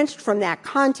are wrenched from that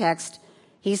context,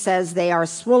 he says they are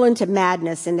swollen to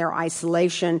madness in their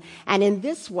isolation, and in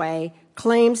this way,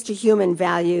 claims to human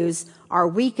values are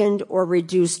weakened or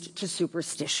reduced to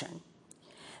superstition.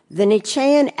 The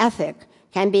Nietzschean ethic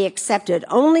can be accepted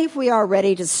only if we are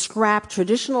ready to scrap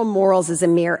traditional morals as a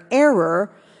mere error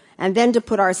and then to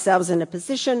put ourselves in a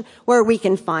position where we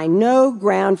can find no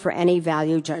ground for any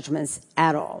value judgments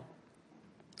at all.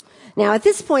 Now, at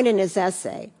this point in his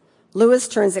essay, Lewis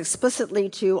turns explicitly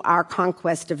to our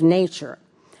conquest of nature,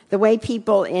 the way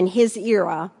people in his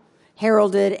era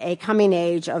heralded a coming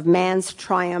age of man's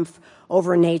triumph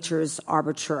over nature's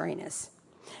arbitrariness.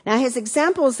 Now, his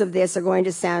examples of this are going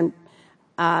to sound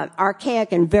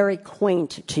archaic and very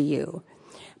quaint to you,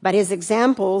 But his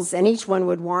examples, and each one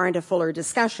would warrant a fuller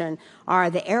discussion, are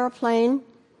the airplane,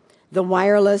 the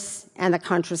wireless, and the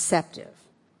contraceptive.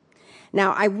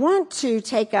 Now, I want to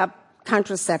take up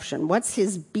contraception. What's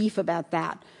his beef about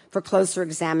that for closer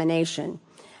examination?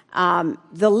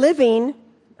 The living,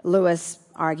 Lewis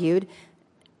argued,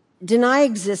 deny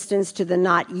existence to the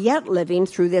not yet living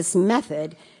through this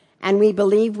method, and we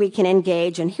believe we can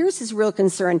engage, and here's his real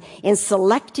concern, in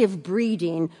selective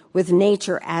breeding with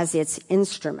nature as its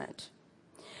instrument.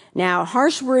 Now,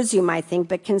 harsh words you might think,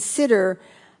 but consider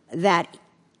that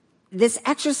this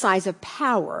exercise of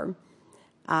power,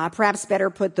 perhaps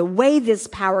better put, the way this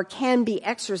power can be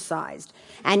exercised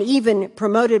and even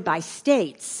promoted by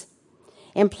states,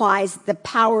 implies the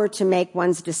power to make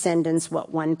one's descendants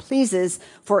what one pleases.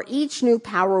 For each new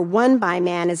power won by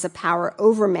man is a power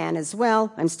over man as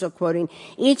well. I'm still quoting.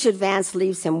 Each advance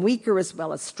leaves him weaker as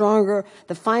well as stronger.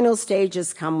 The final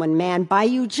stages come when man, by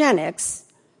eugenics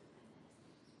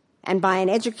and by an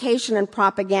education and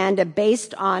propaganda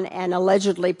based on an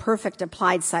allegedly perfect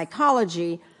applied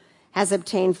psychology, has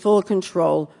obtained full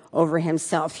control over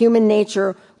himself. Human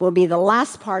nature will be the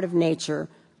last part of nature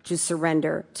to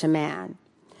surrender to man.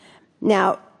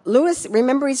 Now, Lewis,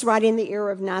 remember, he's writing the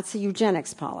era of Nazi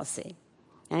eugenics policy,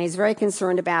 and he's very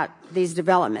concerned about these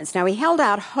developments. Now, he held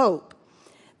out hope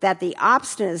that the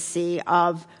obstinacy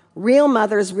of real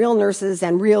mothers, real nurses,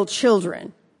 and real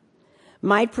children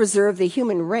might preserve the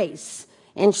human race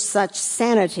in such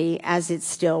sanity as it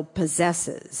still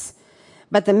possesses.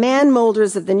 But the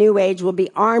man-molders of the new age will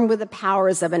be armed with the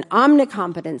powers of an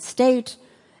omnicompetent state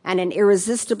and an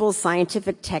irresistible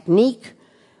scientific technique.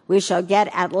 We shall get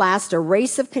at last a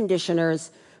race of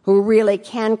conditioners who really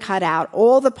can cut out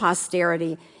all the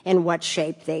posterity in what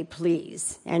shape they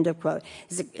please. End of quote.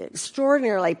 It's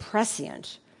extraordinarily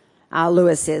prescient,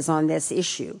 Lewis is, on this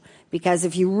issue, because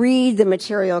if you read the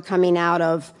material coming out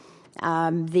of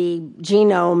the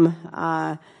genome,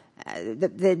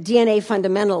 the DNA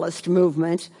fundamentalist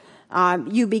movement,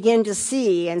 you begin to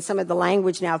see, and some of the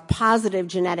language now, of positive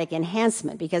genetic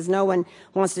enhancement, because no one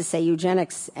wants to say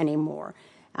eugenics anymore.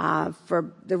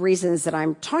 For the reasons that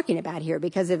I'm talking about here,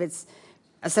 because of its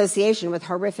association with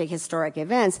horrific historic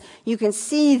events, you can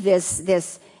see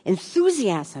this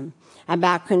enthusiasm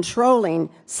about controlling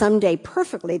someday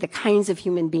perfectly the kinds of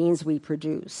human beings we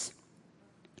produce.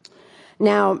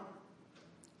 Now,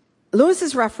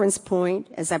 Lewis's reference point,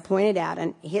 as I pointed out,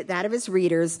 and that of his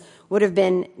readers, would have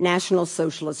been National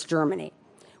Socialist Germany,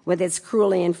 with its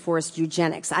cruelly enforced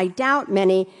eugenics. I doubt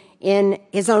many in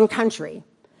his own country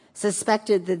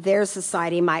suspected that their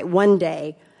society might one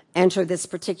day enter this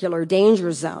particular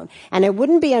danger zone. And it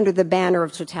wouldn't be under the banner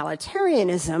of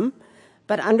totalitarianism,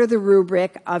 but under the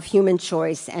rubric of human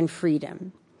choice and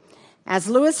freedom. As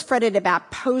Lewis fretted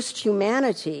about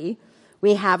post-humanity,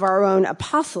 we have our own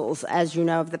apostles, as you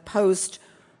know, of the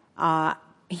post-human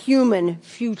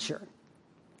future.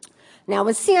 Now,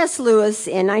 when C.S. Lewis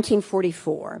in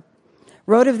 1944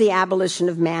 wrote of the abolition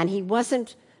of man, he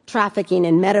wasn't trafficking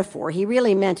in metaphor. He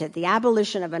really meant it, the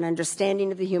abolition of an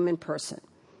understanding of the human person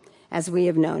as we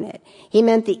have known it. He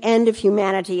meant the end of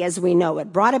humanity as we know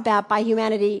it, brought about by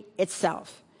humanity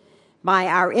itself, by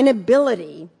our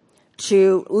inability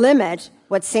to limit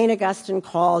what St. Augustine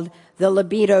called the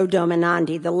libido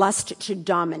dominandi, the lust to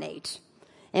dominate,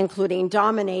 including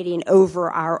dominating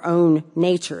over our own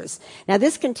natures. Now,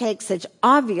 this can take such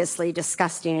obviously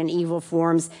disgusting and evil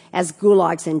forms as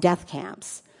gulags and death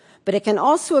camps, but it can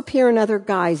also appear in other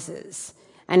guises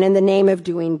and in the name of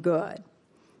doing good.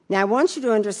 Now, I want you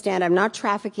to understand I'm not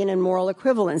trafficking in moral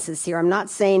equivalences here. I'm not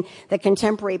saying that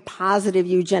contemporary positive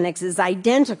eugenics is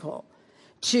identical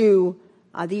to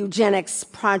the eugenics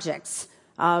projects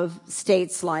of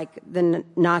states like the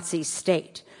Nazi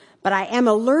state. But I am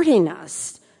alerting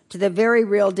us to the very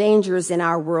real dangers in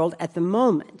our world at the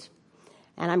moment.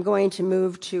 And I'm going to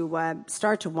move to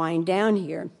start to wind down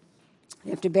here. You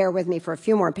have to bear with me for a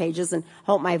few more pages and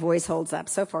hope my voice holds up.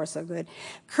 So far, so good.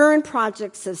 Current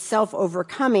projects of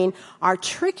self-overcoming are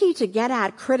tricky to get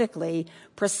at critically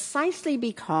precisely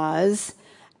because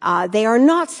they are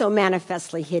not so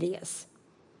manifestly hideous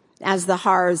as the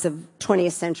horrors of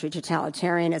 20th century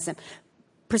totalitarianism,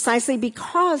 precisely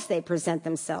because they present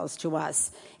themselves to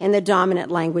us in the dominant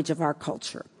language of our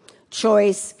culture: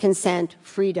 choice, consent,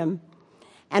 freedom,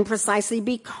 and precisely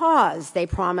because they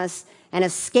promise an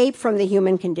escape from the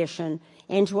human condition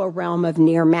into a realm of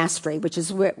near mastery, which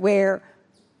is where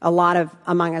a lot of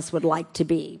among us would like to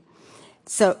be.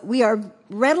 So we are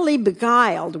readily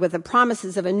beguiled with the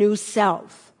promises of a new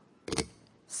self.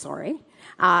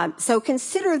 So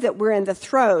consider that we're in the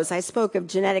throes. I spoke of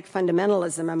genetic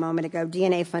fundamentalism a moment ago,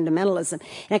 DNA fundamentalism,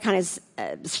 and a kind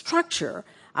of structure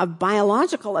of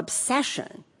biological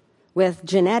obsession with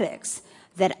genetics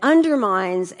that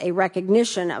undermines a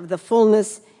recognition of the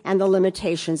fullness and the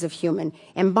limitations of human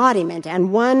embodiment.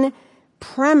 And one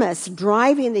premise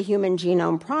driving the Human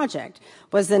Genome Project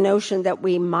was the notion that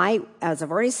we might, as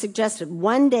I've already suggested,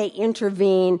 one day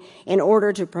intervene in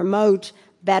order to promote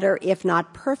better, if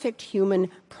not perfect,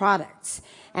 human products.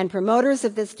 And promoters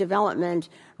of this development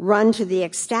ran to the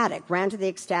ecstatic,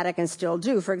 and still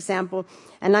do. For example,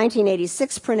 a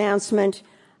 1986 pronouncement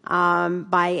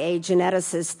by a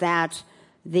geneticist that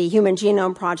the Human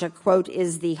Genome Project, quote,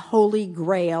 is the holy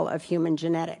grail of human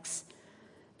genetics,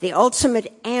 the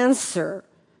ultimate answer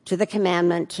to the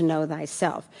commandment to know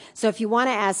thyself. So if you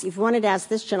wanted to ask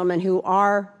this gentleman, who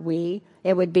are we,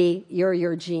 it would be, you're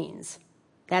your genes.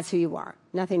 That's who you are,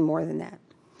 nothing more than that.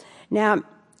 Now,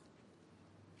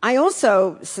 I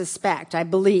also suspect, I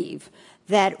believe,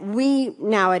 that we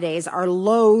nowadays are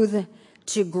loath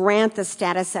to grant the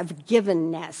status of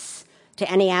givenness to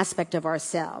any aspect of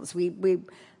ourselves. We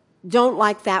don't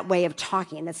like that way of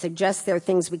talking that suggests there are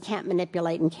things we can't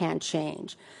manipulate and can't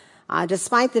change.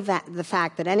 Despite the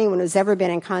fact that anyone who's ever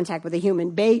been in contact with a human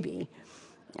baby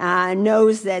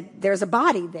knows that there's a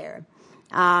body there,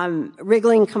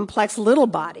 wriggling, complex little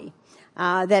body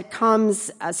that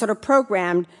comes sort of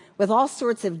programmed with all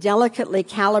sorts of delicately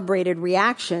calibrated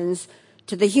reactions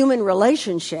to the human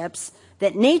relationships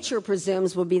that nature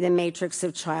presumes will be the matrix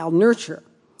of child nurture.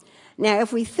 Now,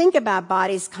 if we think about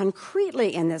bodies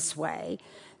concretely in this way,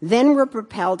 then we're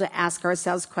propelled to ask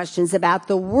ourselves questions about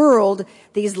the world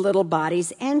these little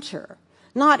bodies enter.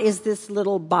 Not, is this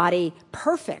little body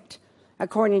perfect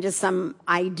according to some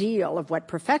ideal of what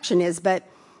perfection is, but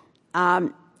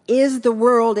is the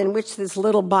world in which this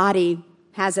little body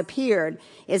has appeared,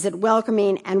 is it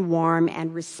welcoming and warm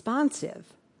and responsive?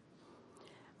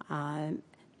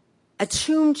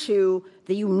 Attuned to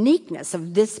the uniqueness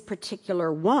of this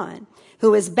particular one,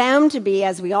 who is bound to be,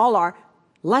 as we all are,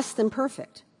 less than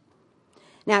perfect.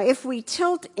 Now, if we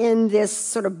tilt in this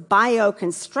sort of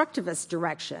bioconstructivist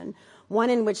direction, one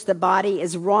in which the body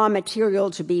is raw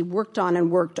material to be worked on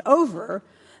and worked over,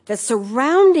 the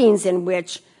surroundings in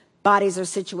which bodies are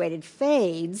situated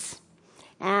fades,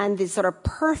 and the sort of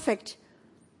perfect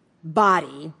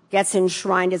body gets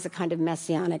enshrined as a kind of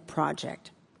messianic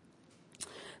project.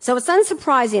 So it's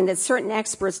unsurprising that certain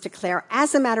experts declare,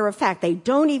 as a matter of fact, they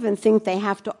don't even think they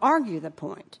have to argue the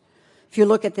point. If you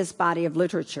look at this body of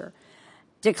literature,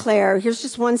 declare, here's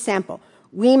just one sample,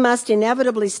 we must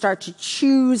inevitably start to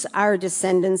choose our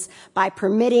descendants by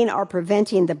permitting or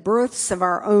preventing the births of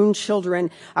our own children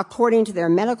according to their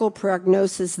medical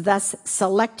prognosis, thus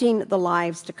selecting the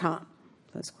lives to come.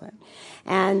 Close quote.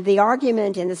 And the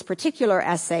argument in this particular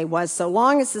essay was, so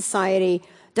long as society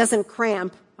doesn't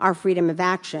cramp our freedom of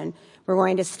action, we're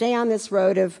going to stay on this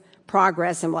road of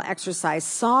progress and will exercise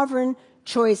sovereign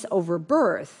choice over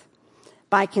birth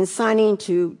by consigning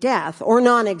to death or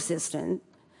non-existence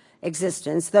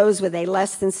those with a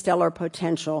less than stellar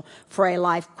potential for a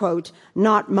life, quote,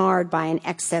 not marred by an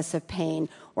excess of pain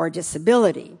or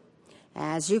disability.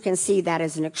 As you can see, that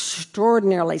is an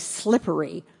extraordinarily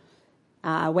slippery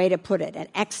way to put it, an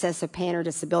excess of pain or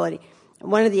disability.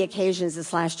 One of the occasions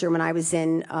this last year when I was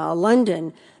in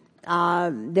London,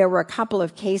 there were a couple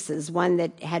of cases, one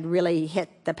that had really hit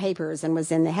the papers and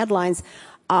was in the headlines,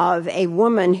 of a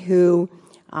woman who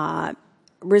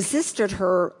resisted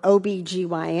her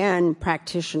OBGYN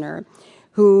practitioner,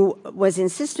 who was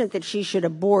insistent that she should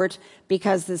abort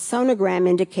because the sonogram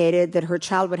indicated that her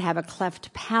child would have a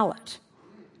cleft palate.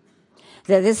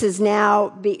 That this is now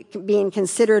being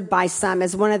considered by some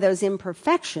as one of those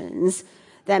imperfections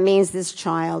that means this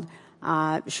child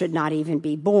should not even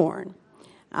be born.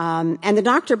 And the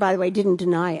doctor, by the way, didn't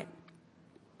deny it.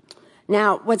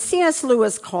 Now, what C.S.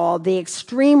 Lewis called the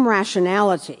extreme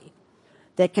rationality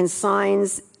that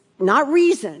consigns not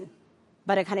reason,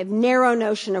 but a kind of narrow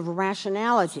notion of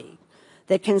rationality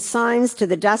that consigns to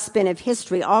the dustbin of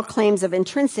history all claims of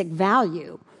intrinsic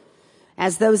value,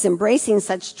 as those embracing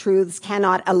such truths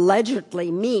cannot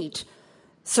allegedly meet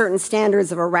certain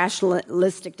standards of a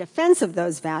rationalistic defense of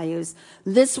those values,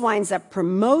 this winds up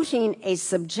promoting a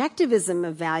subjectivism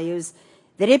of values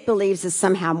that it believes is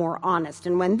somehow more honest.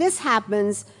 And when this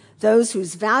happens, those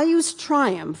whose values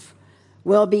triumph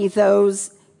will be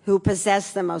those who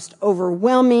possess the most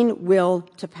overwhelming will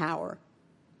to power.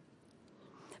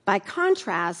 By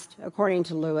contrast, according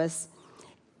to Lewis,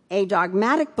 a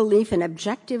dogmatic belief in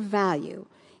objective value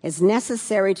is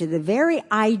necessary to the very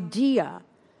idea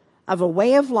of a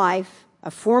way of life,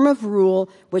 a form of rule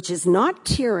which is not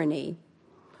tyranny,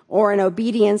 or an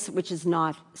obedience which is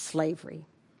not slavery.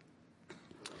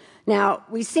 Now,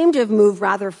 we seem to have moved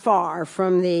rather far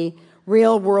from the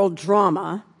real-world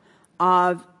drama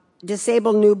of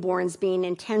disabled newborns being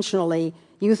intentionally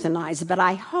euthanized, but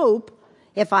I hope,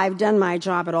 if I've done my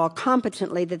job at all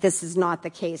competently, that this is not the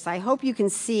case. I hope you can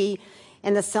see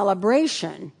in the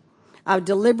celebration of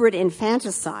deliberate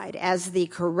infanticide as the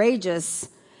courageous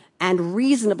and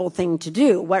reasonable thing to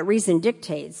do, what reason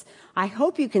dictates. I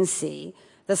hope you can see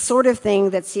the sort of thing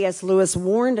that C.S. Lewis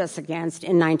warned us against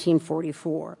in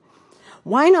 1944.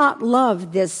 Why not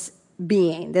love this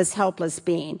being, this helpless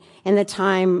being, in the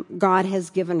time God has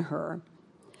given her?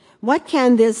 What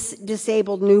can this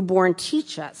disabled newborn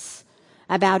teach us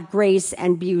about grace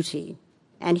and beauty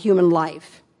and human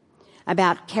life,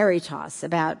 about caritas,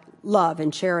 about love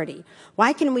and charity?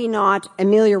 Why can we not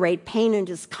ameliorate pain and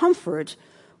discomfort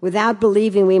without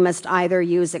believing we must either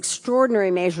use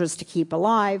extraordinary measures to keep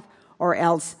alive or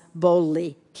else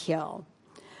boldly kill?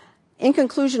 In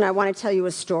conclusion, I want to tell you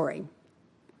a story.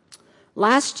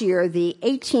 Last year, the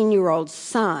 18-year-old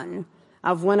son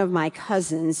of one of my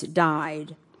cousins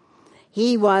died.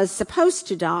 He was supposed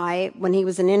to die when he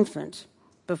was an infant,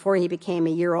 before he became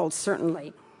a year old,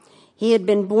 certainly. He had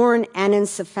been born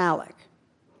anencephalic.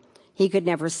 He could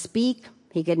never speak.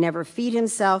 He could never feed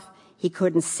himself. He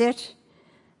couldn't sit.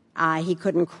 He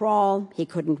couldn't crawl. He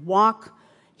couldn't walk.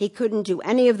 He couldn't do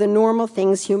any of the normal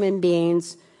things human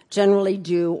beings generally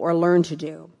do or learn to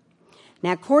do.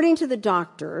 Now, according to the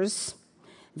doctors,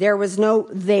 there was no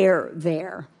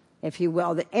there, if you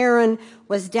will, that Aaron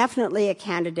was definitely a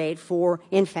candidate for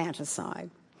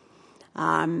infanticide.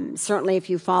 Certainly, if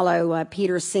you follow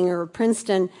Peter Singer of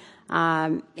Princeton,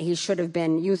 he should have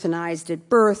been euthanized at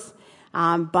birth,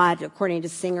 but according to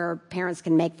Singer, parents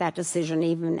can make that decision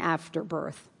even after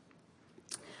birth.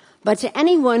 But to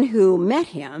anyone who met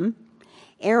him,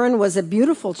 Aaron was a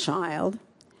beautiful child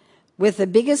with the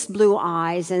biggest blue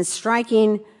eyes and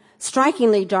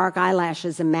strikingly dark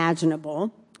eyelashes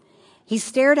imaginable. He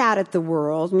stared out at the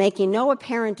world, making no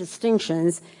apparent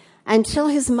distinctions until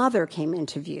his mother came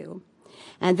into view.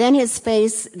 And then his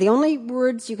face, the only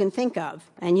words you can think of,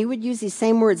 and you would use these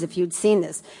same words if you'd seen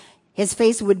this, his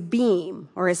face would beam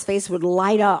or his face would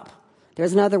light up.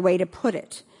 There's another way to put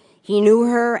it. He knew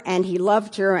her and he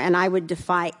loved her, and I would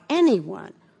defy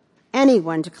anyone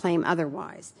to claim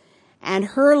otherwise. And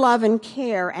her love and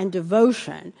care and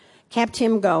devotion kept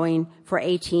him going for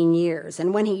 18 years.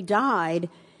 And when he died,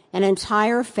 an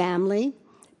entire family,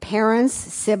 parents,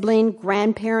 siblings,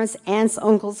 grandparents, aunts,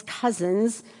 uncles,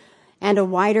 cousins, and a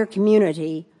wider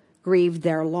community grieved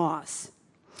their loss.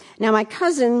 Now, my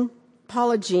cousin,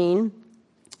 Paula Jean,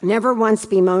 never once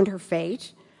bemoaned her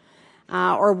fate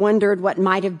or wondered what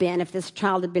might have been if this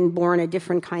child had been born a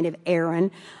different kind of Aaron.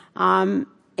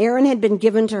 Aaron had been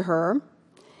given to her,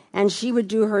 and she would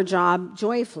do her job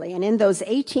joyfully. And in those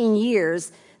 18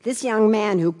 years, this young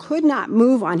man who could not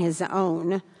move on his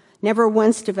own never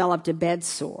once developed a bed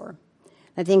sore.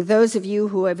 I think those of you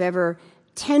who have ever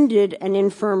tended an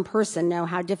infirm person know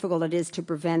how difficult it is to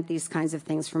prevent these kinds of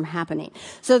things from happening.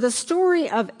 So the story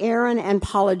of Aaron and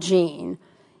Paula Jean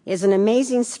is an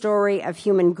amazing story of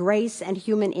human grace and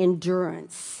human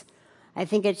endurance. I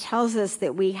think it tells us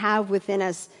that we have within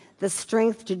us the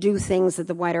strength to do things that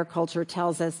the wider culture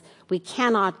tells us we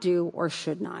cannot do or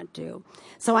should not do.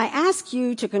 So I ask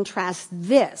you to contrast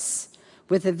this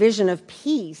with a vision of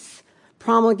peace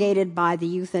promulgated by the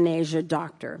euthanasia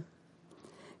doctor.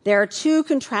 There are two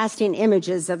contrasting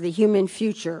images of the human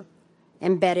future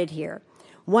embedded here.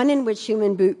 One in which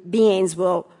human beings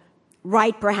will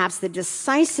write perhaps the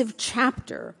decisive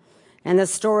chapter in the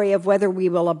story of whether we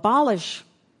will abolish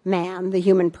man, the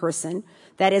human person,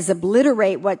 that is,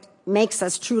 obliterate what makes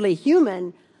us truly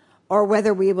human, or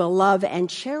whether we will love and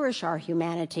cherish our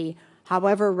humanity,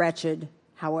 however wretched,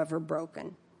 however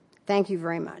broken. Thank you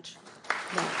very much.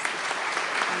 Thanks.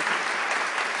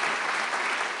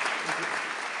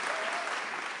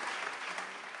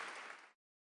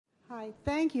 Hi,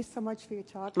 thank you so much for your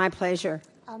talk. My pleasure.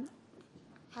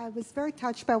 I was very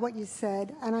touched by what you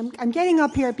said, and I'm getting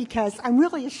up here because I'm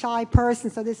really a shy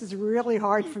person, so this is really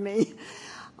hard for me.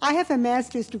 I have a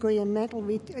master's degree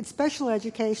in special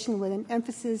education with an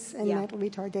emphasis in mental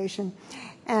retardation,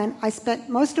 and I spent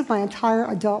most of my entire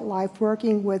adult life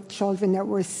working with children that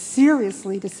were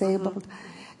seriously disabled.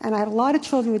 And I had a lot of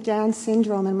children with Down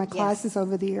syndrome in my classes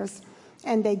over the years,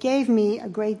 and they gave me a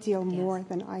great deal more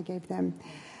than I gave them.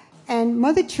 And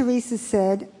Mother Teresa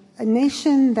said, a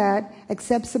nation that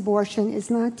accepts abortion is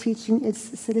not teaching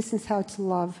its citizens how to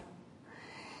love.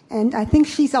 And I think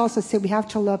she's also said we have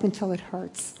to love until it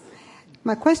hurts.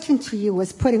 My question to you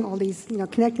was putting all these,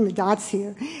 connecting the dots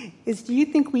here, is do you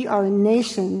think we are a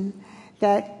nation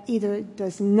that either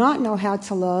does not know how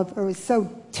to love or is so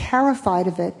terrified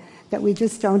of it that we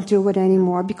just don't do it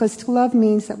anymore. Because to love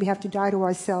means that we have to die to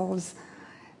ourselves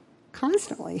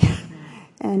constantly.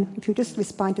 And if you just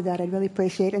respond to that, I'd really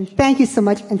appreciate it. And thank you so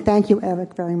much, and thank you,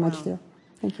 Eric, very much, dear.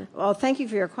 Thank you. Well, thank you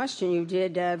for your question. You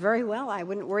did very well. I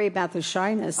wouldn't worry about the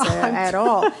shyness at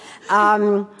all.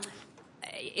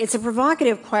 It's a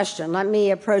provocative question. Let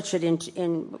me approach it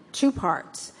in two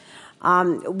parts.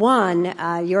 One,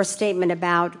 your statement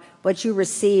about what you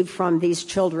receive from these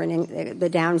children, the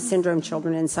Down syndrome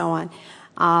children and so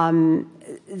on.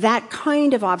 That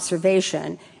kind of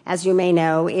observation, as you may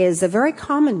know, is a very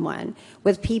common one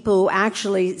with people who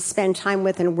actually spend time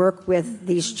with and work with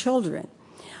these children.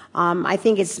 I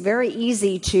think it's very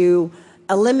easy to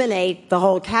eliminate the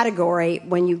whole category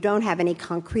when you don't have any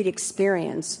concrete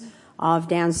experience of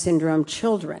Down syndrome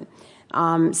children.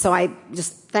 So I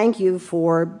just thank you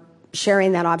for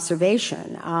sharing that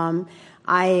observation.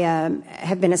 I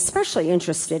have been especially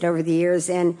interested over the years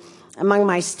in, among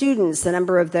my students, the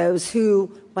number of those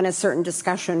who, when a certain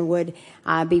discussion would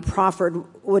be proffered,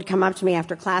 would come up to me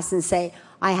after class and say,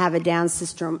 I have a Down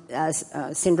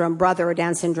syndrome brother or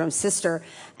Down syndrome sister.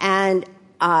 And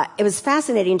it was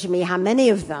fascinating to me how many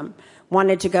of them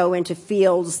wanted to go into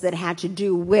fields that had to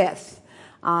do with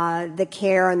the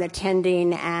care and the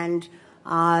tending and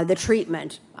the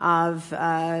treatment of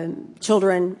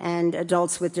children and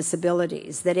adults with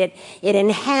disabilities. That it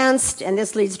enhanced, and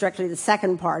this leads directly to the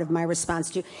second part of my response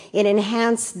to, it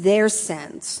enhanced their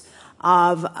sense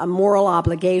of a moral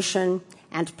obligation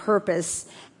and purpose,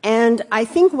 and I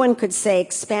think one could say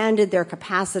expanded their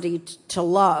capacity to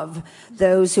love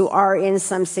those who are in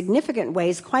some significant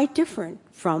ways quite different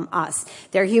from us.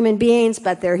 They're human beings,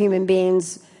 but they're human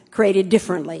beings created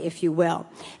differently, if you will.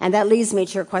 And that leads me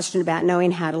to your question about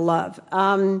knowing how to love.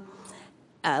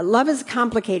 Love is a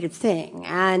complicated thing,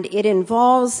 and it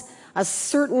involves a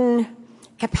certain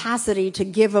capacity to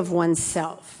give of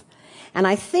oneself. And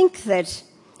I think that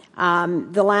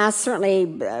the last,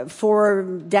 certainly 4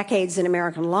 decades in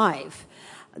American life,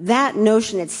 that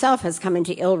notion itself has come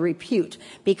into ill repute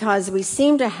because we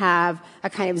seem to have a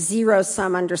kind of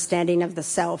zero-sum understanding of the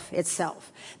self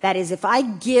itself. That is, if I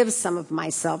give some of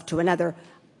myself to another,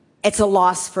 it's a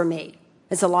loss for me.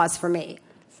 It's a loss for me.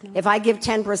 If I give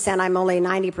 10%, I'm only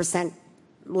 90%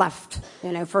 left,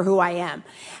 for who I am.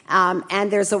 And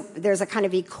there's a kind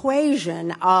of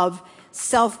equation of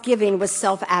self-giving with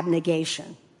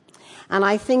self-abnegation. And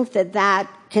I think that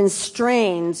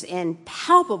constrains in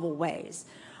palpable ways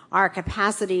our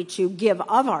capacity to give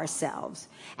of ourselves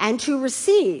and to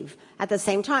receive at the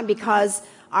same time, because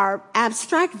our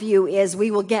abstract view is we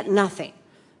will get nothing.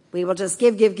 We will just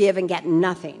give, and get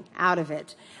nothing out of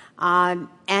it. And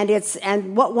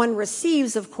what one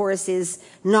receives, of course, is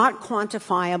not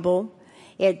quantifiable.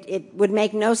 It would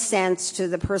make no sense to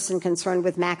the person concerned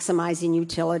with maximizing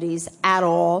utilities at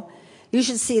all. You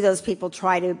should see those people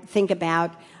try to think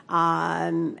about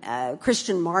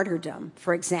Christian martyrdom,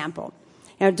 for example,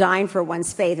 dying for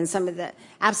one's faith, and some of the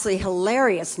absolutely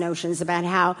hilarious notions about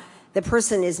how the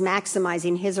person is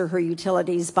maximizing his or her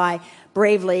utilities by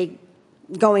bravely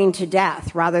going to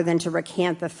death rather than to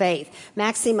recant the faith,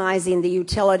 maximizing the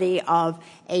utility of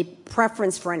a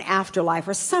preference for an afterlife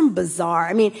or some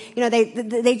bizarre,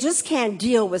 they just can't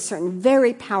deal with certain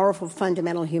very powerful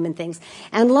fundamental human things.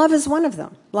 And love is one of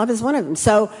them. Love is one of them.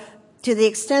 So to the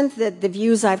extent that the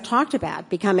views I've talked about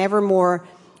become ever more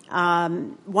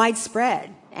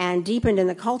widespread and deepened in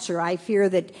the culture, I fear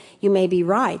that you may be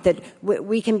right, that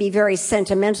we can be very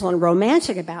sentimental and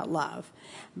romantic about love.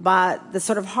 But the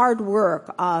sort of hard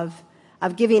work of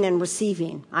giving and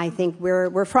receiving, I think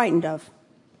we're frightened of.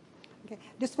 Okay.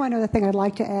 Just one other thing I'd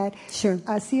like to add. Sure.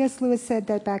 C.S. Lewis said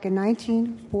that back in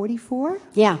 1944.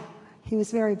 Yeah. He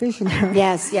was very visionary.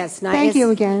 Yes. Thank you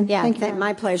again. Yeah, Thank you.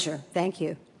 My pleasure. Thank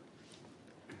you.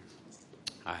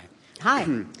 Hi.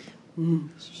 Hi.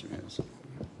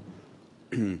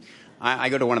 I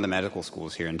go to one of the medical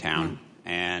schools here in town,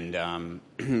 and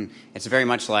it's very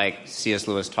much like C.S.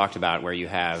 Lewis talked about, where you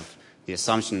have the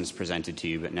assumptions presented to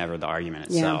you, but never the argument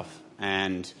itself. Yeah.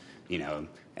 And,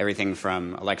 everything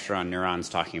from a lecture on neurons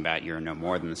talking about you're no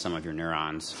more than the sum of your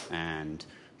neurons, and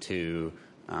to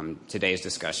today's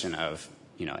discussion of,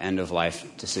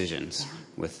 end-of-life decisions,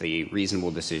 with the reasonable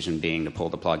decision being to pull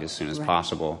the plug as soon as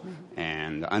possible,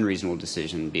 and the unreasonable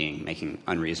decision being making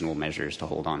unreasonable measures to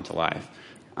hold on to life.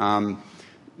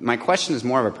 My question is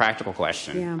more of a practical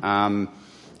question. Yeah.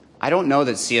 I don't know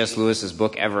that C.S. Lewis's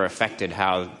book ever affected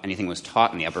how anything was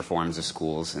taught in the upper forms of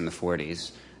schools in the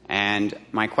 40s. And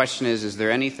my question is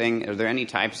there any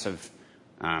types of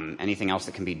anything else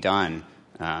that can be done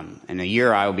In a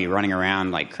year, I will be running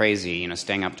around like crazy,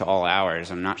 staying up to all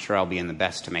hours. I'm not sure I'll be in the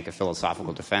best to make a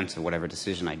philosophical defense of whatever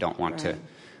decision I don't want to.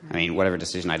 Whatever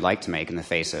decision I'd like to make in the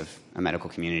face of a medical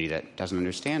community that doesn't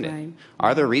understand it. Right.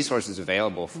 Are there resources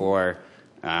available for,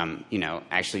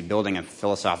 actually building a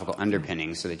philosophical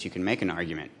underpinning so that you can make an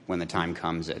argument when the time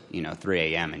comes at, 3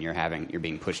 a.m. and you're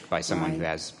being pushed by someone who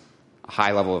has a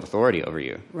high level of authority over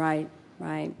you? Right.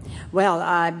 Right.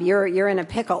 Well, you're in a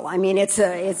pickle. I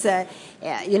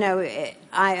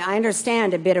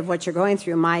understand a bit of what you're going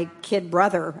through. My kid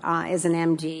brother is an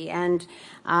MD, and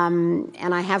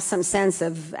I have some sense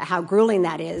of how grueling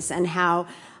that is and how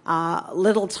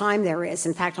little time there is.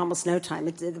 In fact, almost no time.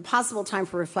 The possible time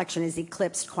for reflection is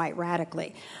eclipsed quite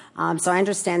radically. So I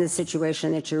understand the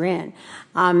situation that you're in.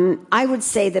 I would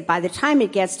say that by the time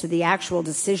it gets to the actual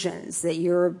decisions that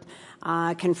you're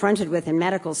confronted with in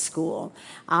medical school,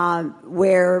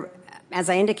 where,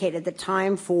 as I indicated, the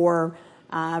time for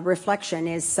reflection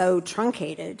is so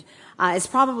truncated, it's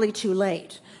probably too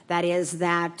late. That is,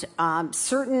 that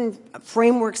certain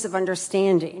frameworks of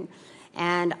understanding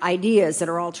and ideas that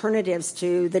are alternatives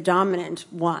to the dominant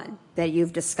one that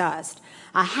you've discussed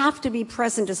have to be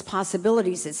present as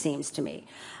possibilities, it seems to me,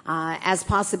 as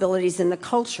possibilities in the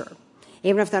culture,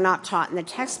 even if they're not taught in the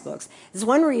textbooks. There's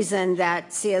one reason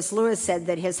that C.S. Lewis said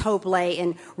that his hope lay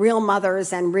in real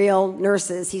mothers and real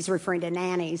nurses. He's referring to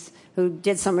nannies who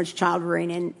did so much child rearing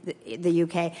in the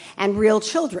UK, and real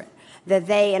children, that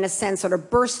they, in a sense, sort of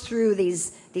burst through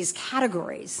these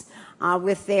categories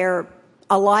with their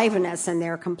aliveness and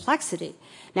their complexity.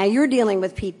 Now, you're dealing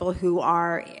with people who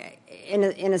are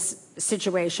in a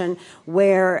situation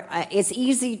where it's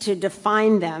easy to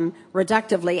define them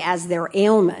reductively as their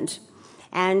ailment,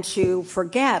 and to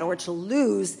forget or to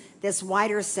lose this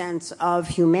wider sense of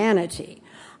humanity,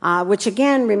 which,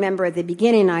 again, remember at the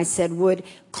beginning I said would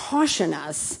caution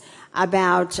us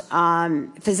about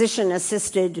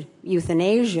physician-assisted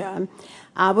euthanasia,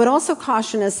 would also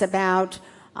caution us about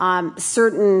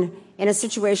in a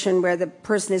situation where the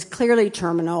person is clearly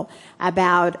terminal,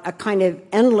 about a kind of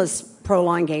endless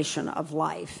prolongation of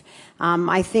life.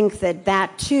 I think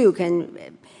that too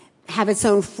can have its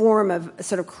own form of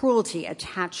sort of cruelty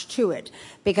attached to it,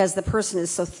 because the person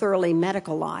is so thoroughly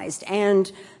medicalized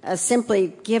and simply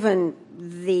given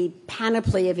the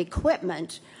panoply of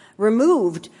equipment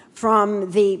removed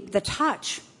from the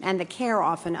touch and the care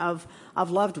often of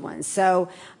loved ones. So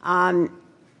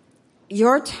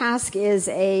your task is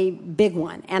a big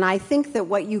one, and I think that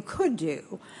what you could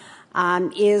do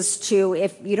is to,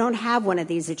 if you don't have one of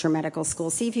these at your medical school,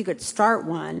 see if you could start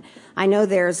one. I know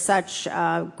there's such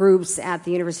groups at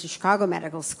the University of Chicago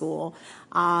Medical School.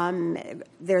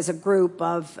 There's a group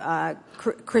of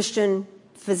Christian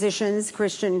physicians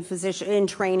in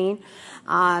training,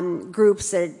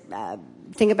 groups that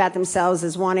think about themselves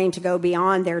as wanting to go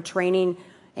beyond their training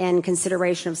and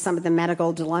consideration of some of the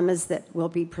medical dilemmas that will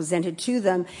be presented to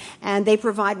them, and they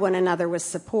provide one another with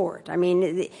support. I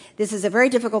mean, this is a very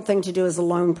difficult thing to do as a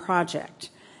lone project,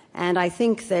 and I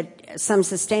think that some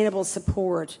sustainable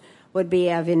support would be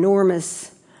of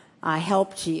enormous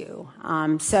help to you.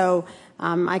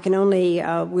 I can only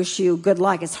wish you good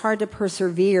luck. It's hard to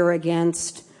persevere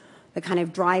against the kind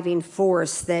of driving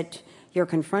force that you're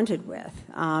confronted with.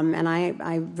 And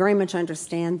I very much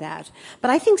understand that. But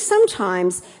I think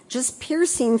sometimes just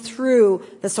piercing through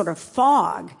the sort of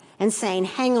fog and saying,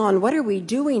 hang on, what are we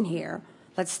doing here?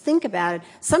 Let's think about it.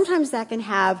 Sometimes that can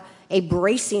have a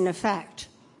bracing effect,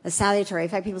 a salutary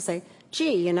effect. People say,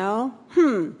 gee,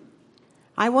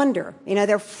 I wonder.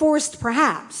 They're forced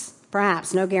perhaps,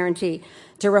 no guarantee,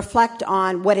 to reflect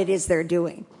on what it is they're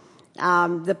doing.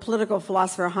 The political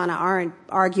philosopher Hannah Arendt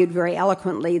argued very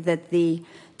eloquently that the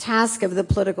task of the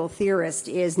political theorist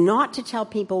is not to tell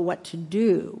people what to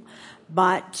do,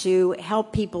 but to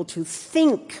help people to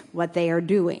think what they are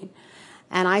doing.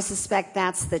 And I suspect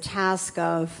that's the task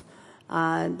of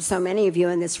so many of you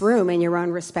in this room in your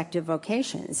own respective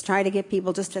vocations. Try to get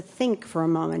people just to think for a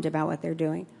moment about what they're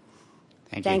doing.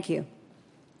 Thank you.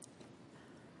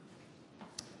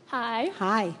 Hi.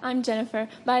 Hi. I'm Jennifer.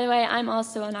 By the way, I'm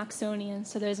also an Oxonian,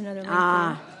 so there's another link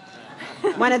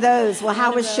there. One of those. Well,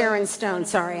 how was Sharon Stone?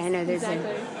 Sorry, I know there's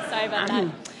exactly. Sorry about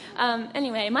that.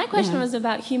 Anyway, my question was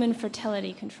about human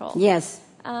fertility control. Yes.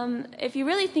 If you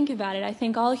really think about it, I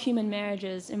think all human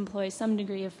marriages employ some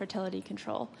degree of fertility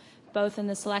control, both in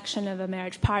the selection of a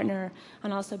marriage partner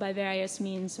and also by various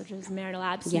means, such as marital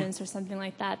abstinence or something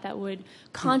like that, that would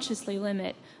consciously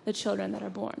limit the children that are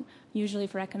born, usually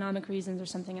for economic reasons or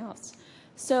something else.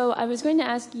 So I was going to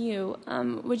ask you,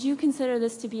 would you consider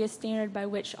this to be a standard by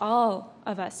which all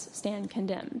of us stand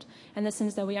condemned, in the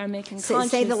sense that we are making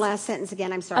conscious... Say the last sentence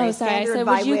again, I'm sorry. Oh, sorry. Standard I said,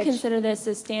 by would you which... consider this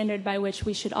a standard by which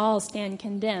we should all stand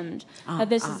condemned? That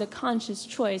this is a conscious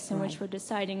choice in which we're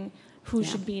deciding who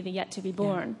should be the yet to be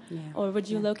born? Or would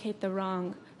you locate the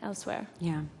wrong elsewhere?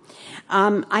 Yeah.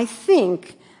 I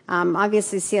think,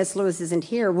 obviously C.S. Lewis isn't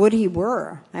here. Would he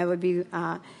were? I would be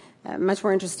much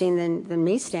more interesting than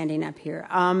me standing up here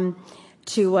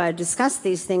to discuss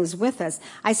these things with us.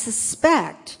 I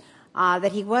suspect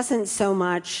that he wasn't so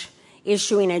much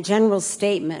issuing a general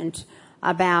statement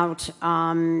about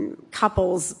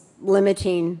couples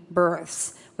limiting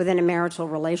births within a marital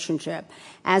relationship,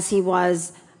 as he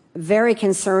was very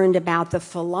concerned about the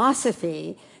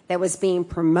philosophy that was being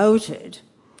promoted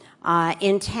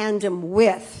in tandem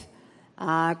with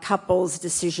couples'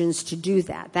 decisions to do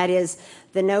that. That is,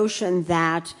 the notion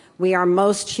that we are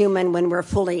most human when we're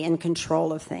fully in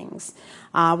control of things.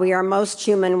 We are most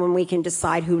human when we can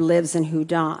decide who lives and who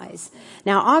dies.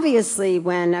 Now, obviously,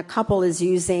 when a couple is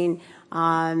using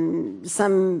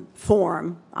some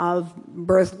form of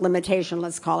birth limitation,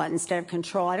 let's call it, instead of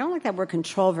control, I don't like that word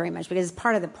control very much because it's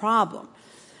part of the problem.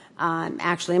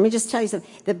 Actually, let me just tell you something.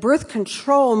 The birth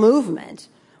control movement,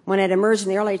 when it emerged in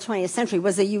the early 20th century,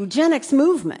 was a eugenics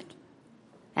movement,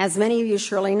 as many of you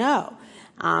surely know.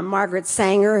 Margaret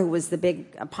Sanger, who was the big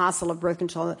apostle of birth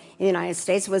control in the United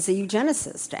States, was a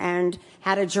eugenicist and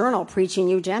had a journal preaching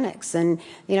eugenics. And,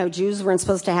 Jews weren't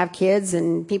supposed to have kids,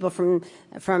 and people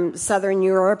from Southern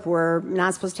Europe were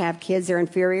not supposed to have kids. They're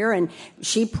inferior. And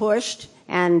she pushed,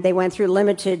 and they went through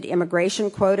limited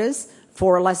immigration quotas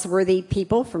for less worthy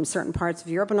people from certain parts of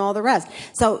Europe and all the rest.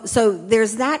 So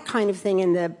there's that kind of thing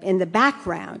in the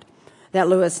background that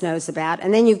Lewis knows about.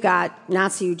 And then you've got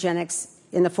Nazi eugenics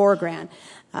in the foreground.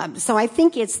 So I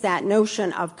think it's that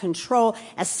notion of control,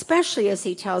 especially as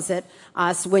he tells it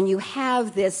us, when you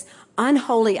have this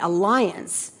unholy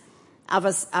alliance of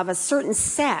a certain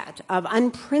set of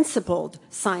unprincipled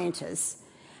scientists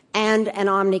and an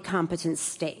omnicompetent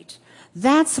state.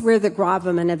 That's where the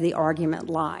gravamen of the argument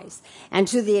lies. And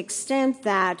to the extent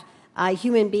that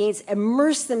human beings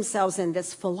immerse themselves in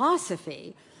this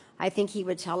philosophy, I think he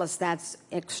would tell us that's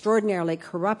extraordinarily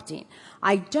corrupting.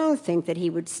 I don't think that he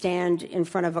would stand in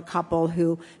front of a couple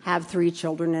who have 3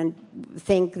 children and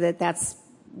think that that's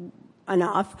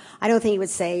enough. I don't think he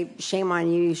would say, shame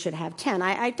on you, you should have 10.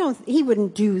 He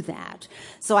wouldn't do that.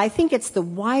 So I think it's the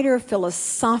wider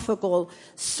philosophical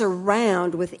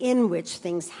surround within which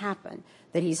things happen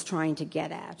that he's trying to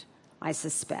get at, I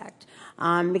suspect.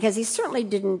 Because he certainly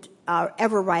didn't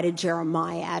ever write a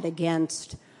Jeremiad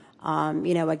against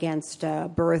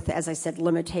birth, as I said,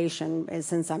 limitation,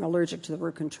 since I'm allergic to the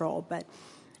word control. But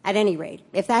at any rate,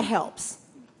 if that helps.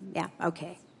 Yeah,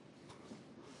 okay.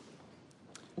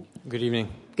 Good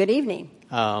evening. Good evening.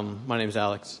 My name is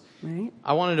Alex. Right.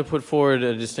 I wanted to put forward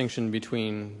a distinction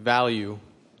between value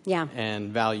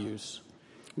and values.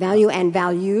 Value and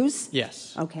values?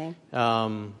 Yes. Okay.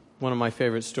 One of my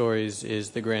favorite stories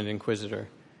is the Grand Inquisitor,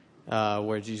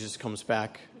 where Jesus comes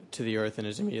back to the earth and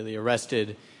is immediately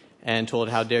arrested and told,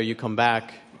 how dare you come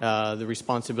back? The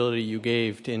responsibility you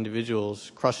gave to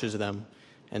individuals crushes them.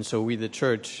 And so we, the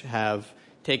church, have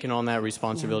taken on that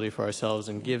responsibility for ourselves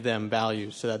and give them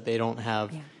values so that they don't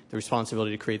have the responsibility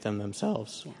to create them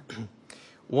themselves. Yeah.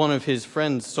 One of his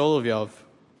friends, Solovyov,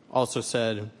 also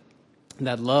said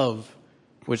that love,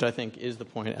 which I think is the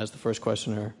point, as the first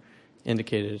questioner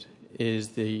indicated, is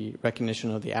the recognition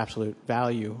of the absolute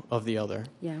value of the other.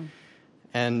 Yeah.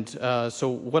 And so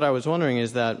what I was wondering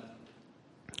is that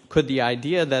could the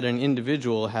idea that an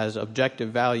individual has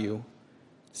objective value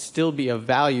still be a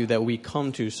value that we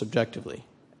come to subjectively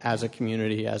as a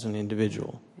community, as an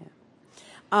individual?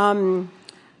 Yeah.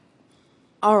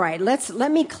 All right.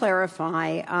 Let me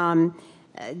clarify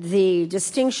the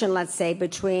distinction, let's say,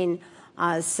 between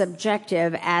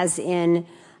subjective as in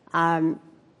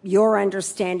your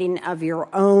understanding of your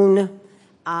own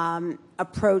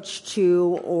approach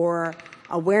to or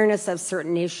awareness of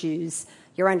certain issues,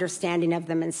 your understanding of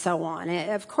them, and so on.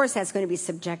 And of course, that's going to be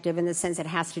subjective in the sense it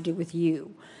has to do with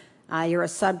you. You're a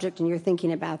subject and you're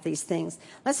thinking about these things.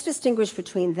 Let's distinguish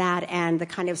between that and the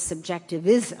kind of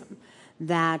subjectivism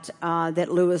that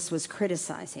Lewis was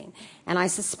criticizing. And I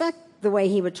suspect the way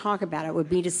he would talk about it would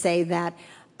be to say that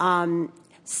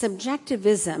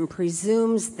subjectivism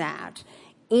presumes that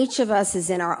each of us is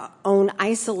in our own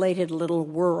isolated little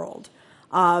world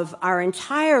of our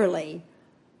entirely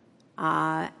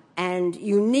and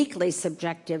uniquely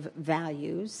subjective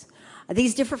values.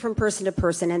 These differ from person to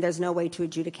person, and there's no way to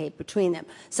adjudicate between them.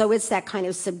 So it's that kind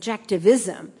of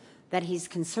subjectivism that he's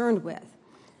concerned with.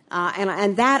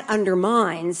 And that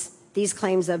undermines these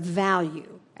claims of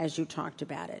value, as you talked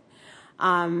about it.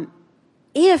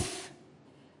 If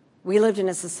we lived in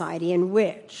a society in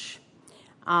which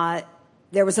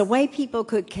there was a way people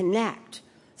could connect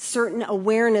certain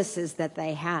awarenesses that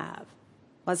they have,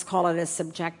 let's call it a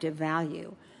subjective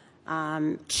value,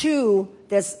 to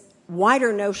this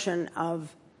wider notion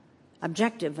of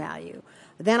objective value,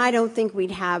 then I don't think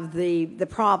we'd have the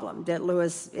problem that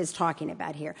Lewis is talking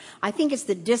about here. I think it's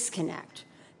the disconnect.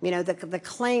 You know, the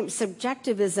claim,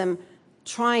 subjectivism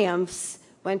triumphs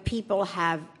when people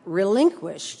have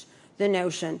relinquished the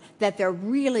notion that there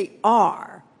really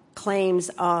are claims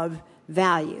of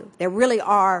value. There really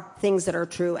are things that are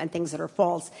true and things that are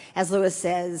false, as Lewis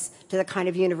says, to the kind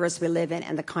of universe we live in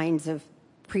and the kinds of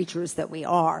creatures that we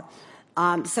are.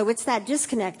 So it's that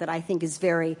disconnect that I think is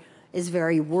very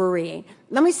worrying.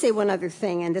 Let me say one other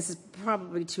thing, and this is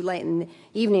probably too late in the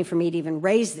evening for me to even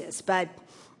raise this, but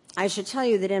I should tell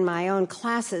you that in my own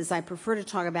classes, I prefer to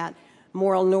talk about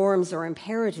moral norms or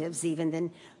imperatives even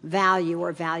than value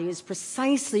or values,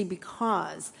 precisely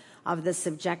because of the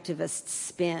subjectivist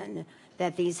spin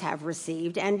that these have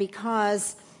received, and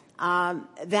because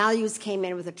values came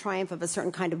in with a triumph of a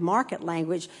certain kind of market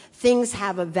language. Things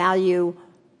have a value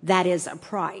that is a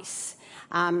price.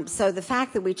 So the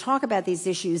fact that we talk about these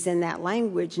issues in that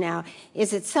language now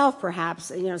is itself perhaps,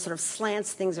 sort of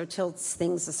slants things or tilts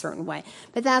things a certain way.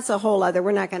 But that's a whole other,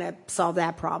 we're not going to solve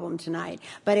that problem tonight.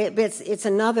 But it's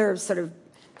another sort of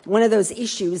one of those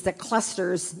issues that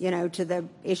clusters, to the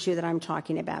issue that I'm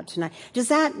talking about tonight. Does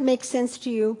that make sense to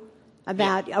you?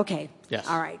 Okay. Yes.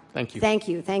 All right. Thank you.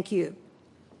 Thank you.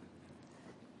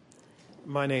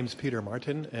 My name's Peter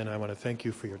Martin, and I want to thank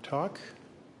you for your talk.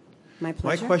 My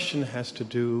pleasure. My question has to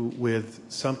do with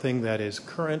something that is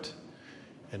current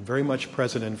and very much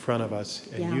present in front of us,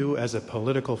 and you as a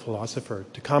political philosopher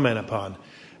to comment upon,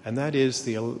 and that is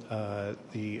the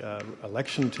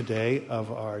election today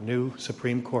of our new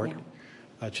Supreme Court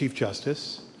Chief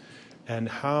Justice, and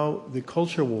how the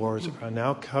culture wars are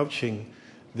now couching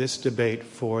this debate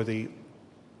for the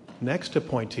next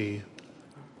appointee,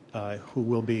 who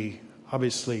will be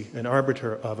obviously an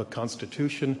arbiter of a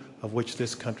constitution of which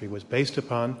this country was based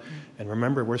upon. And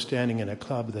remember, we're standing in a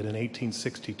club that in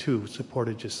 1862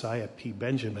 supported Josiah P.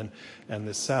 Benjamin and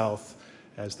the South,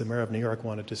 as the mayor of New York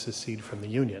wanted to secede from the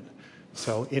Union.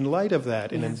 So in light of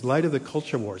that, and in light of the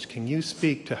culture wars, can you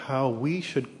speak to how we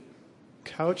should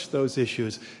couch those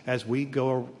issues as we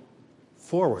go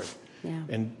forward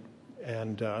and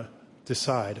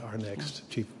decide our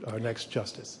next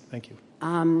justice? Thank you.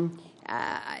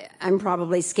 I'm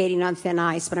probably skating on thin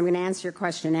ice, but I'm going to answer your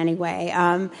question anyway.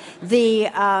 I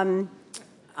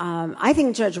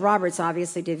think Judge Roberts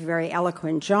obviously did a very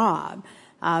eloquent job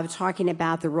of talking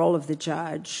about the role of the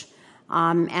judge.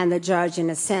 And the judge, in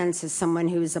a sense, is someone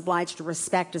who is obliged to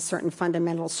respect a certain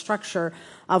fundamental structure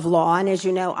of law. And as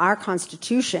you know, our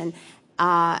Constitution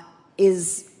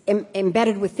is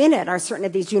embedded within it are certain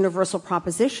of these universal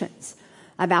propositions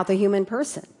about the human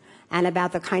person and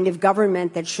about the kind of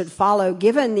government that should follow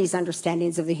given these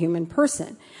understandings of the human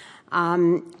person.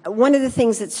 One of the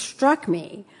things that struck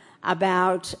me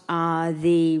about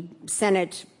the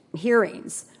Senate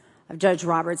hearings of Judge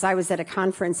Roberts, I was at a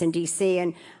conference in D.C.,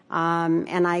 and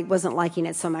I wasn't liking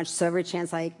it so much, so every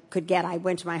chance I could get, I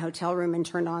went to my hotel room and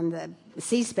turned on the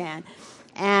C-SPAN.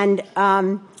 And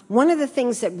one of the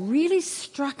things that really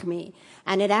struck me,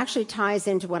 and it actually ties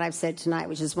into what I've said tonight,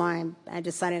 which is why I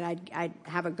decided I'd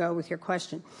have a go with your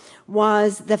question,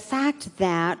 was the fact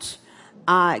that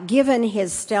given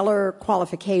his stellar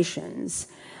qualifications,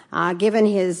 given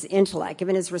his intellect,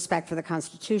 given his respect for the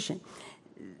Constitution,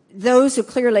 those who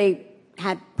clearly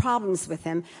had problems with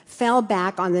him fell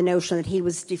back on the notion that he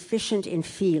was deficient in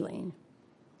feeling.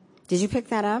 Did you pick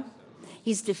that up?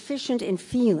 He's deficient in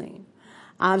feeling.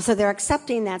 So they're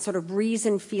accepting that sort of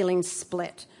reason-feeling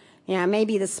split.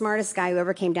 Maybe the smartest guy who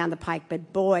ever came down the pike,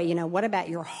 but boy, what about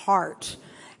your heart,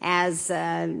 as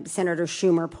Senator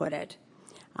Schumer put it.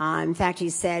 In fact, he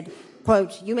said,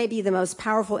 quote, "You may be the most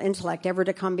powerful intellect ever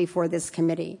to come before this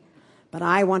committee, but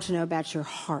I want to know about your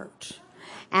heart."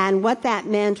 And what that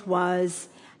meant was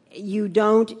you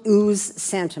don't ooze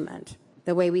sentiment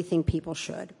the way we think people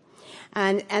should.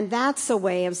 And that's a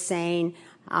way of saying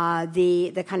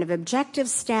the kind of objective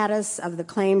status of the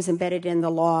claims embedded in the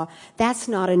law, that's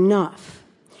not enough.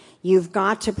 You've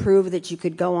got to prove that you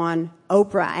could go on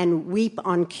Oprah and weep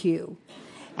on cue.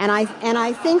 And I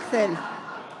think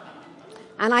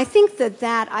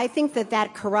that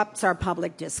corrupts our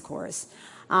public discourse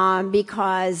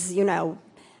because,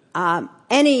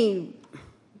 any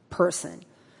person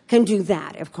can do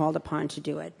that if called upon to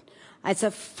do it. It's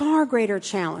a far greater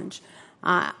challenge.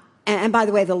 And by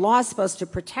the way, the law is supposed to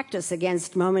protect us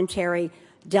against momentary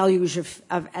deluge of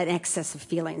an excess of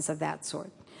feelings of that sort.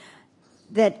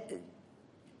 That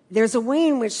there's a way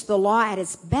in which the law at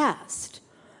its best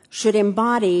should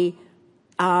embody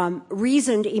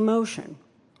reasoned emotion.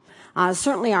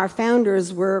 Certainly our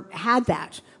founders had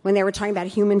that when they were talking about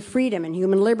human freedom and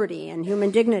human liberty and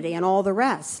human dignity and all the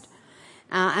rest.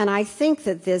 And I think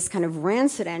that this kind of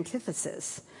rancid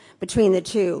antithesis between the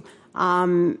two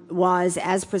was,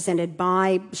 as presented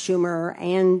by Schumer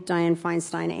and Dianne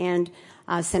Feinstein and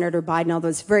Senator Biden, although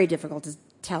it's very difficult to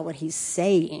tell what he's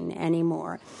saying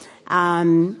anymore.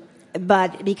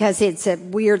 But because it's a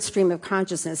weird stream of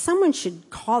consciousness, someone should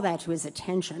call that to his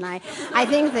attention. I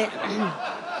think that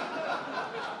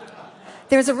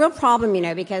there's a real problem,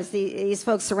 because these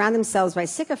folks surround themselves by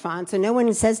sycophants, and no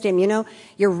one says to him,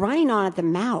 you're running on at the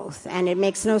mouth, and it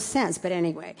makes no sense. But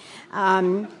anyway,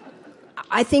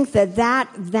 I think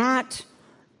that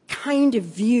kind of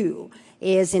view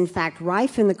is, in fact,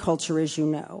 rife in the culture, as you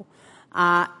know,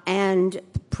 and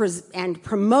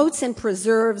promotes and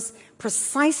preserves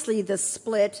precisely the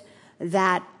split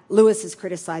that Lewis is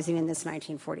criticizing in this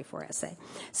 1944 essay.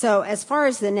 So as far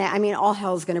as all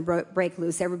hell's going to break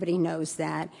loose. Everybody knows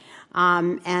that.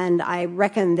 And I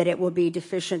reckon that it will be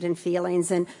deficient in feelings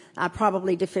and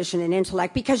probably deficient in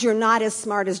intellect, because you're not as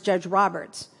smart as Judge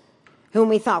Roberts, whom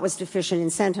we thought was deficient in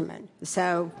sentiment.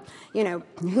 So,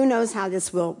 who knows how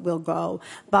this will go.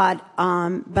 But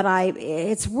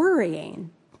it's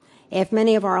worrying if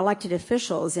many of our elected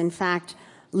officials, in fact,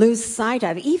 lose sight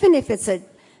of, even if it's a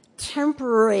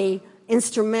temporary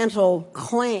instrumental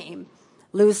claim,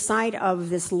 lose sight of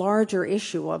this larger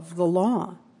issue of the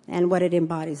law and what it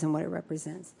embodies and what it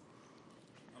represents.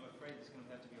 I'm afraid it's going to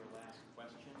have to be our last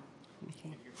question. Okay.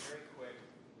 If you're very quick,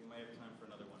 we might have time for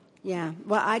another one. Yeah.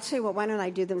 Well, I tell you what, why don't I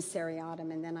do them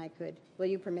seriatim, and then I could. Will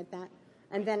you permit that?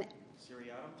 And then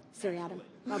seriatim?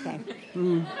 Okay.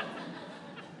 Mm.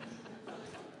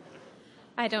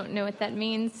 I don't know what that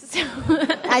means. So.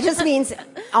 It just means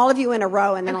all of you in a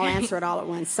row, and then I'll answer it all at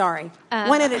once. Sorry.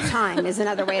 One at a time is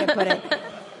another way to put it.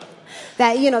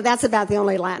 That's about the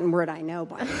only Latin word I know,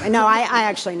 by the way. No, I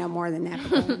actually know more than that.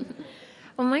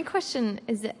 Well, my question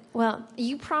is that,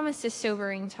 you promised a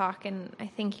sobering talk, and I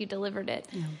think you delivered it.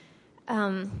 Yeah.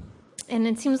 And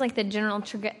it seems like the general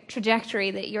trajectory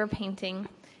that you're painting,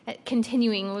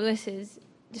 continuing Lewis's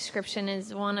description,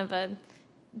 is one of a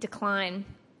decline.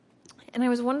 And I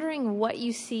was wondering what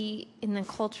you see in the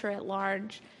culture at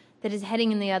large that is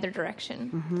heading in the other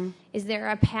direction. Mm-hmm. Is there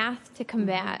a path to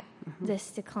combat this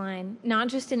decline, not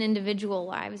just in individual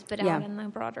lives, but out in the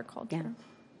broader culture? Yeah.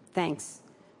 Thanks.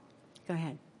 Go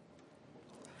ahead.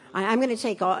 I'm going to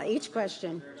take each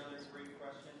question. Is there another brief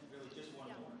question? Really, just one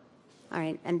more. All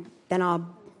right, and then I'll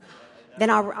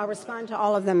respond to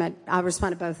all of them. I'll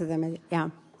respond to both of them. Yeah.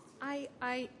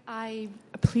 I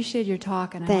appreciate your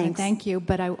talk, and I want to thank you,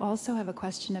 but I also have a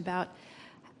question about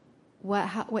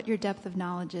what your depth of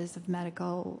knowledge is of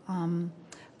medical...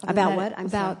 about what?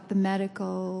 About the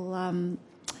medical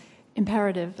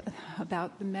imperative,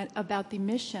 about the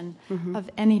mission of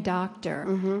any doctor.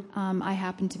 Mm-hmm. I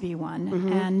happen to be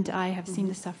one, and I have seen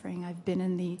the suffering. I've been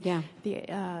in the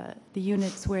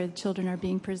units where children are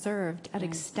being preserved at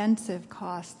extensive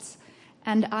costs,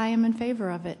 and I am in favor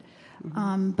of it.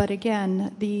 But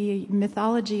again, the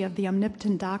mythology of the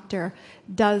omnipotent doctor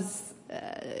does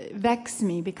vex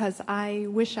me, because I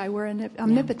wish I were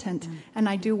omnipotent. And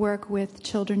I do work with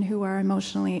children who are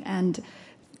emotionally and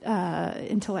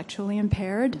intellectually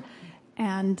impaired.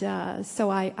 And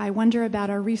so I wonder about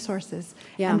our resources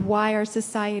and why our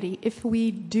society, if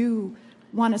we do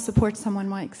want to support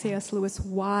someone like C.S. Lewis,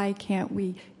 why can't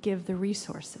we give the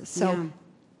resources? So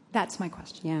that's my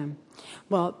question. Yeah.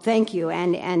 Well, thank you.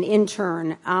 And in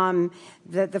turn,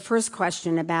 the first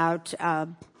question about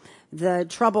the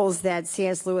troubles that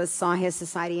C.S. Lewis saw his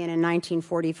society in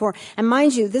 1944. And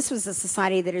mind you, this was a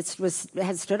society that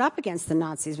had stood up against the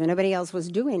Nazis when nobody else was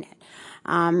doing it.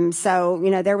 So,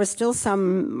 there was still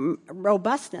some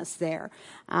robustness there.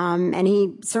 And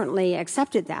he certainly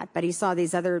accepted that, but he saw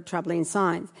these other troubling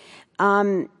signs.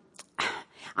 I'm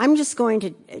just going to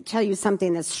tell you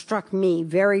something that struck me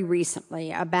very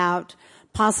recently about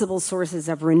possible sources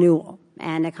of renewal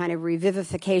and a kind of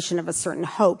revivification of a certain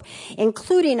hope,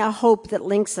 including a hope that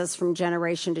links us from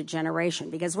generation to generation.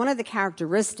 Because one of the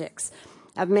characteristics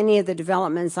of many of the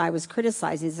developments I was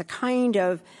criticizing is a kind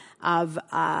of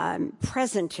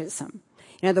presentism.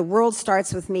 The world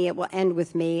starts with me, it will end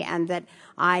with me, and that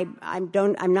I'm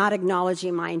not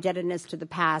acknowledging my indebtedness to the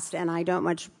past, and I don't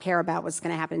much care about what's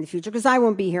going to happen in the future, because I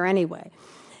won't be here anyway.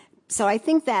 So I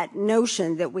think that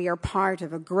notion that we are part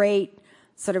of a great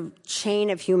sort of chain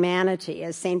of humanity,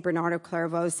 as Saint Bernard of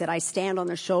Clairvaux said, I stand on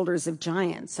the shoulders of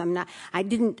giants. I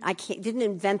didn't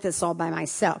invent this all by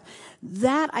myself.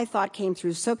 That I thought came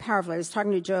through so powerfully. I was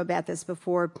talking to Joe about this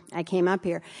before I came up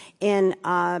here in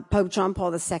Pope John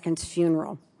Paul II's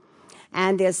funeral,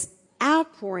 and this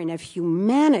outpouring of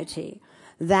humanity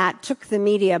that took the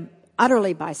media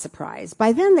utterly by surprise.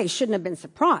 By then, they shouldn't have been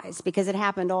surprised because it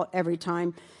happened every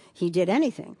time he did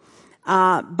anything.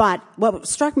 But what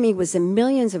struck me was the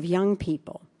millions of young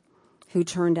people who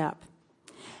turned up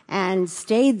and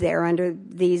stayed there under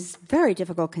these very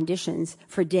difficult conditions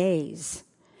for days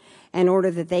in order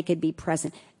that they could be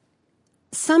present.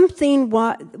 Something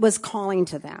was calling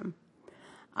to them.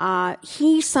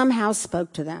 He somehow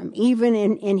spoke to them, even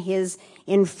in his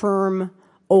infirm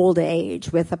old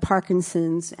age with the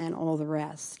Parkinson's and all the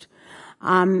rest.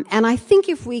 And I think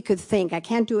if we could think, I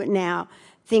can't do it now,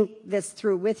 think this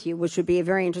through with you, which would be a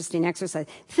very interesting exercise.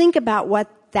 Think about what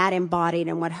that embodied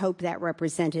and what hope that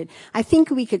represented. I think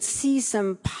we could see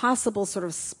some possible sort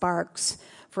of sparks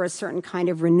for a certain kind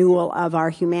of renewal of our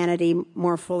humanity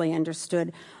more fully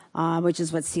understood, which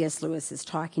is what C.S. Lewis is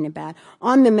talking about.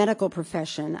 On the medical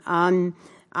profession,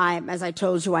 as I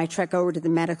told you, I trek over to the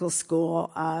medical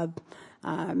school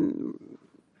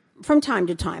from time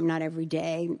to time, not every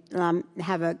day.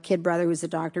 Have a kid brother who's a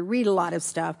doctor, read a lot of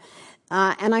stuff.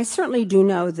 And I certainly do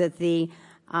know that the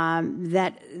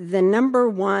number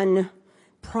one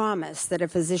promise that a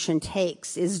physician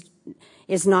takes is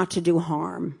not to do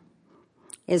harm,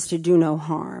 is to do no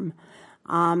harm.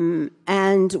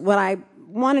 And what I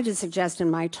wanted to suggest in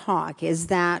my talk is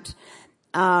that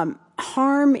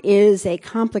harm is a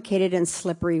complicated and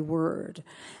slippery word,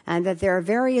 and that there are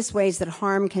various ways that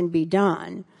harm can be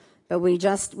done, but we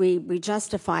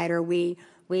justify it, or we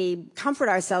comfort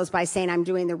ourselves by saying, I'm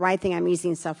doing the right thing, I'm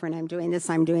easing suffering, I'm doing this,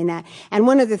 I'm doing that. And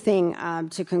one other thing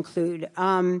to conclude,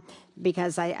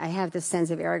 because I have this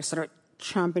sense of Eric sort of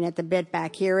chomping at the bit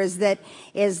back here, is that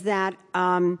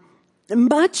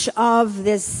much of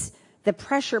this, the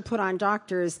pressure put on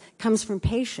doctors comes from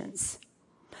patients.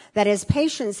 That is,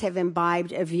 patients have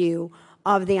imbibed a view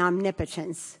of the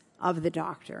omnipotence of the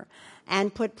doctor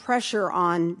and put pressure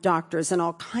on doctors in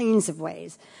all kinds of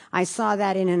ways. I saw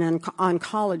that in an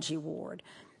oncology ward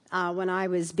when I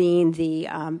was being the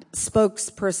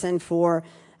spokesperson for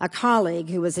a colleague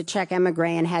who was a Czech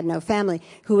emigre and had no family,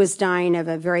 who was dying of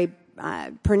a very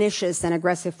pernicious and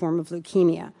aggressive form of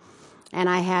leukemia. And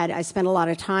I spent a lot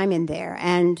of time in there.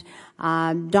 And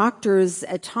doctors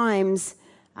at times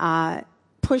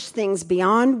push things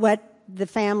beyond what the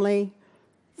family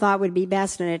thought would be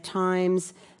best, and at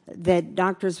times that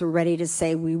doctors were ready to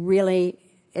say, we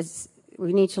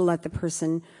need to let the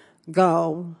person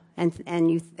go,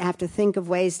 and you have to think of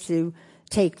ways to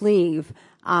take leave,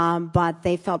 but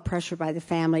they felt pressure by the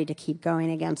family to keep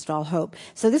going against all hope.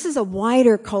 So this is a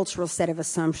wider cultural set of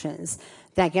assumptions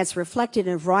that gets reflected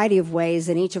in a variety of ways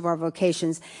in each of our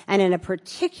vocations, and in a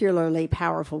particularly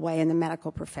powerful way in the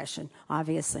medical profession,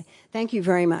 obviously. Thank you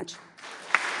very much.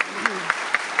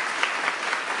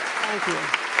 Thank you.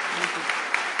 Thank you.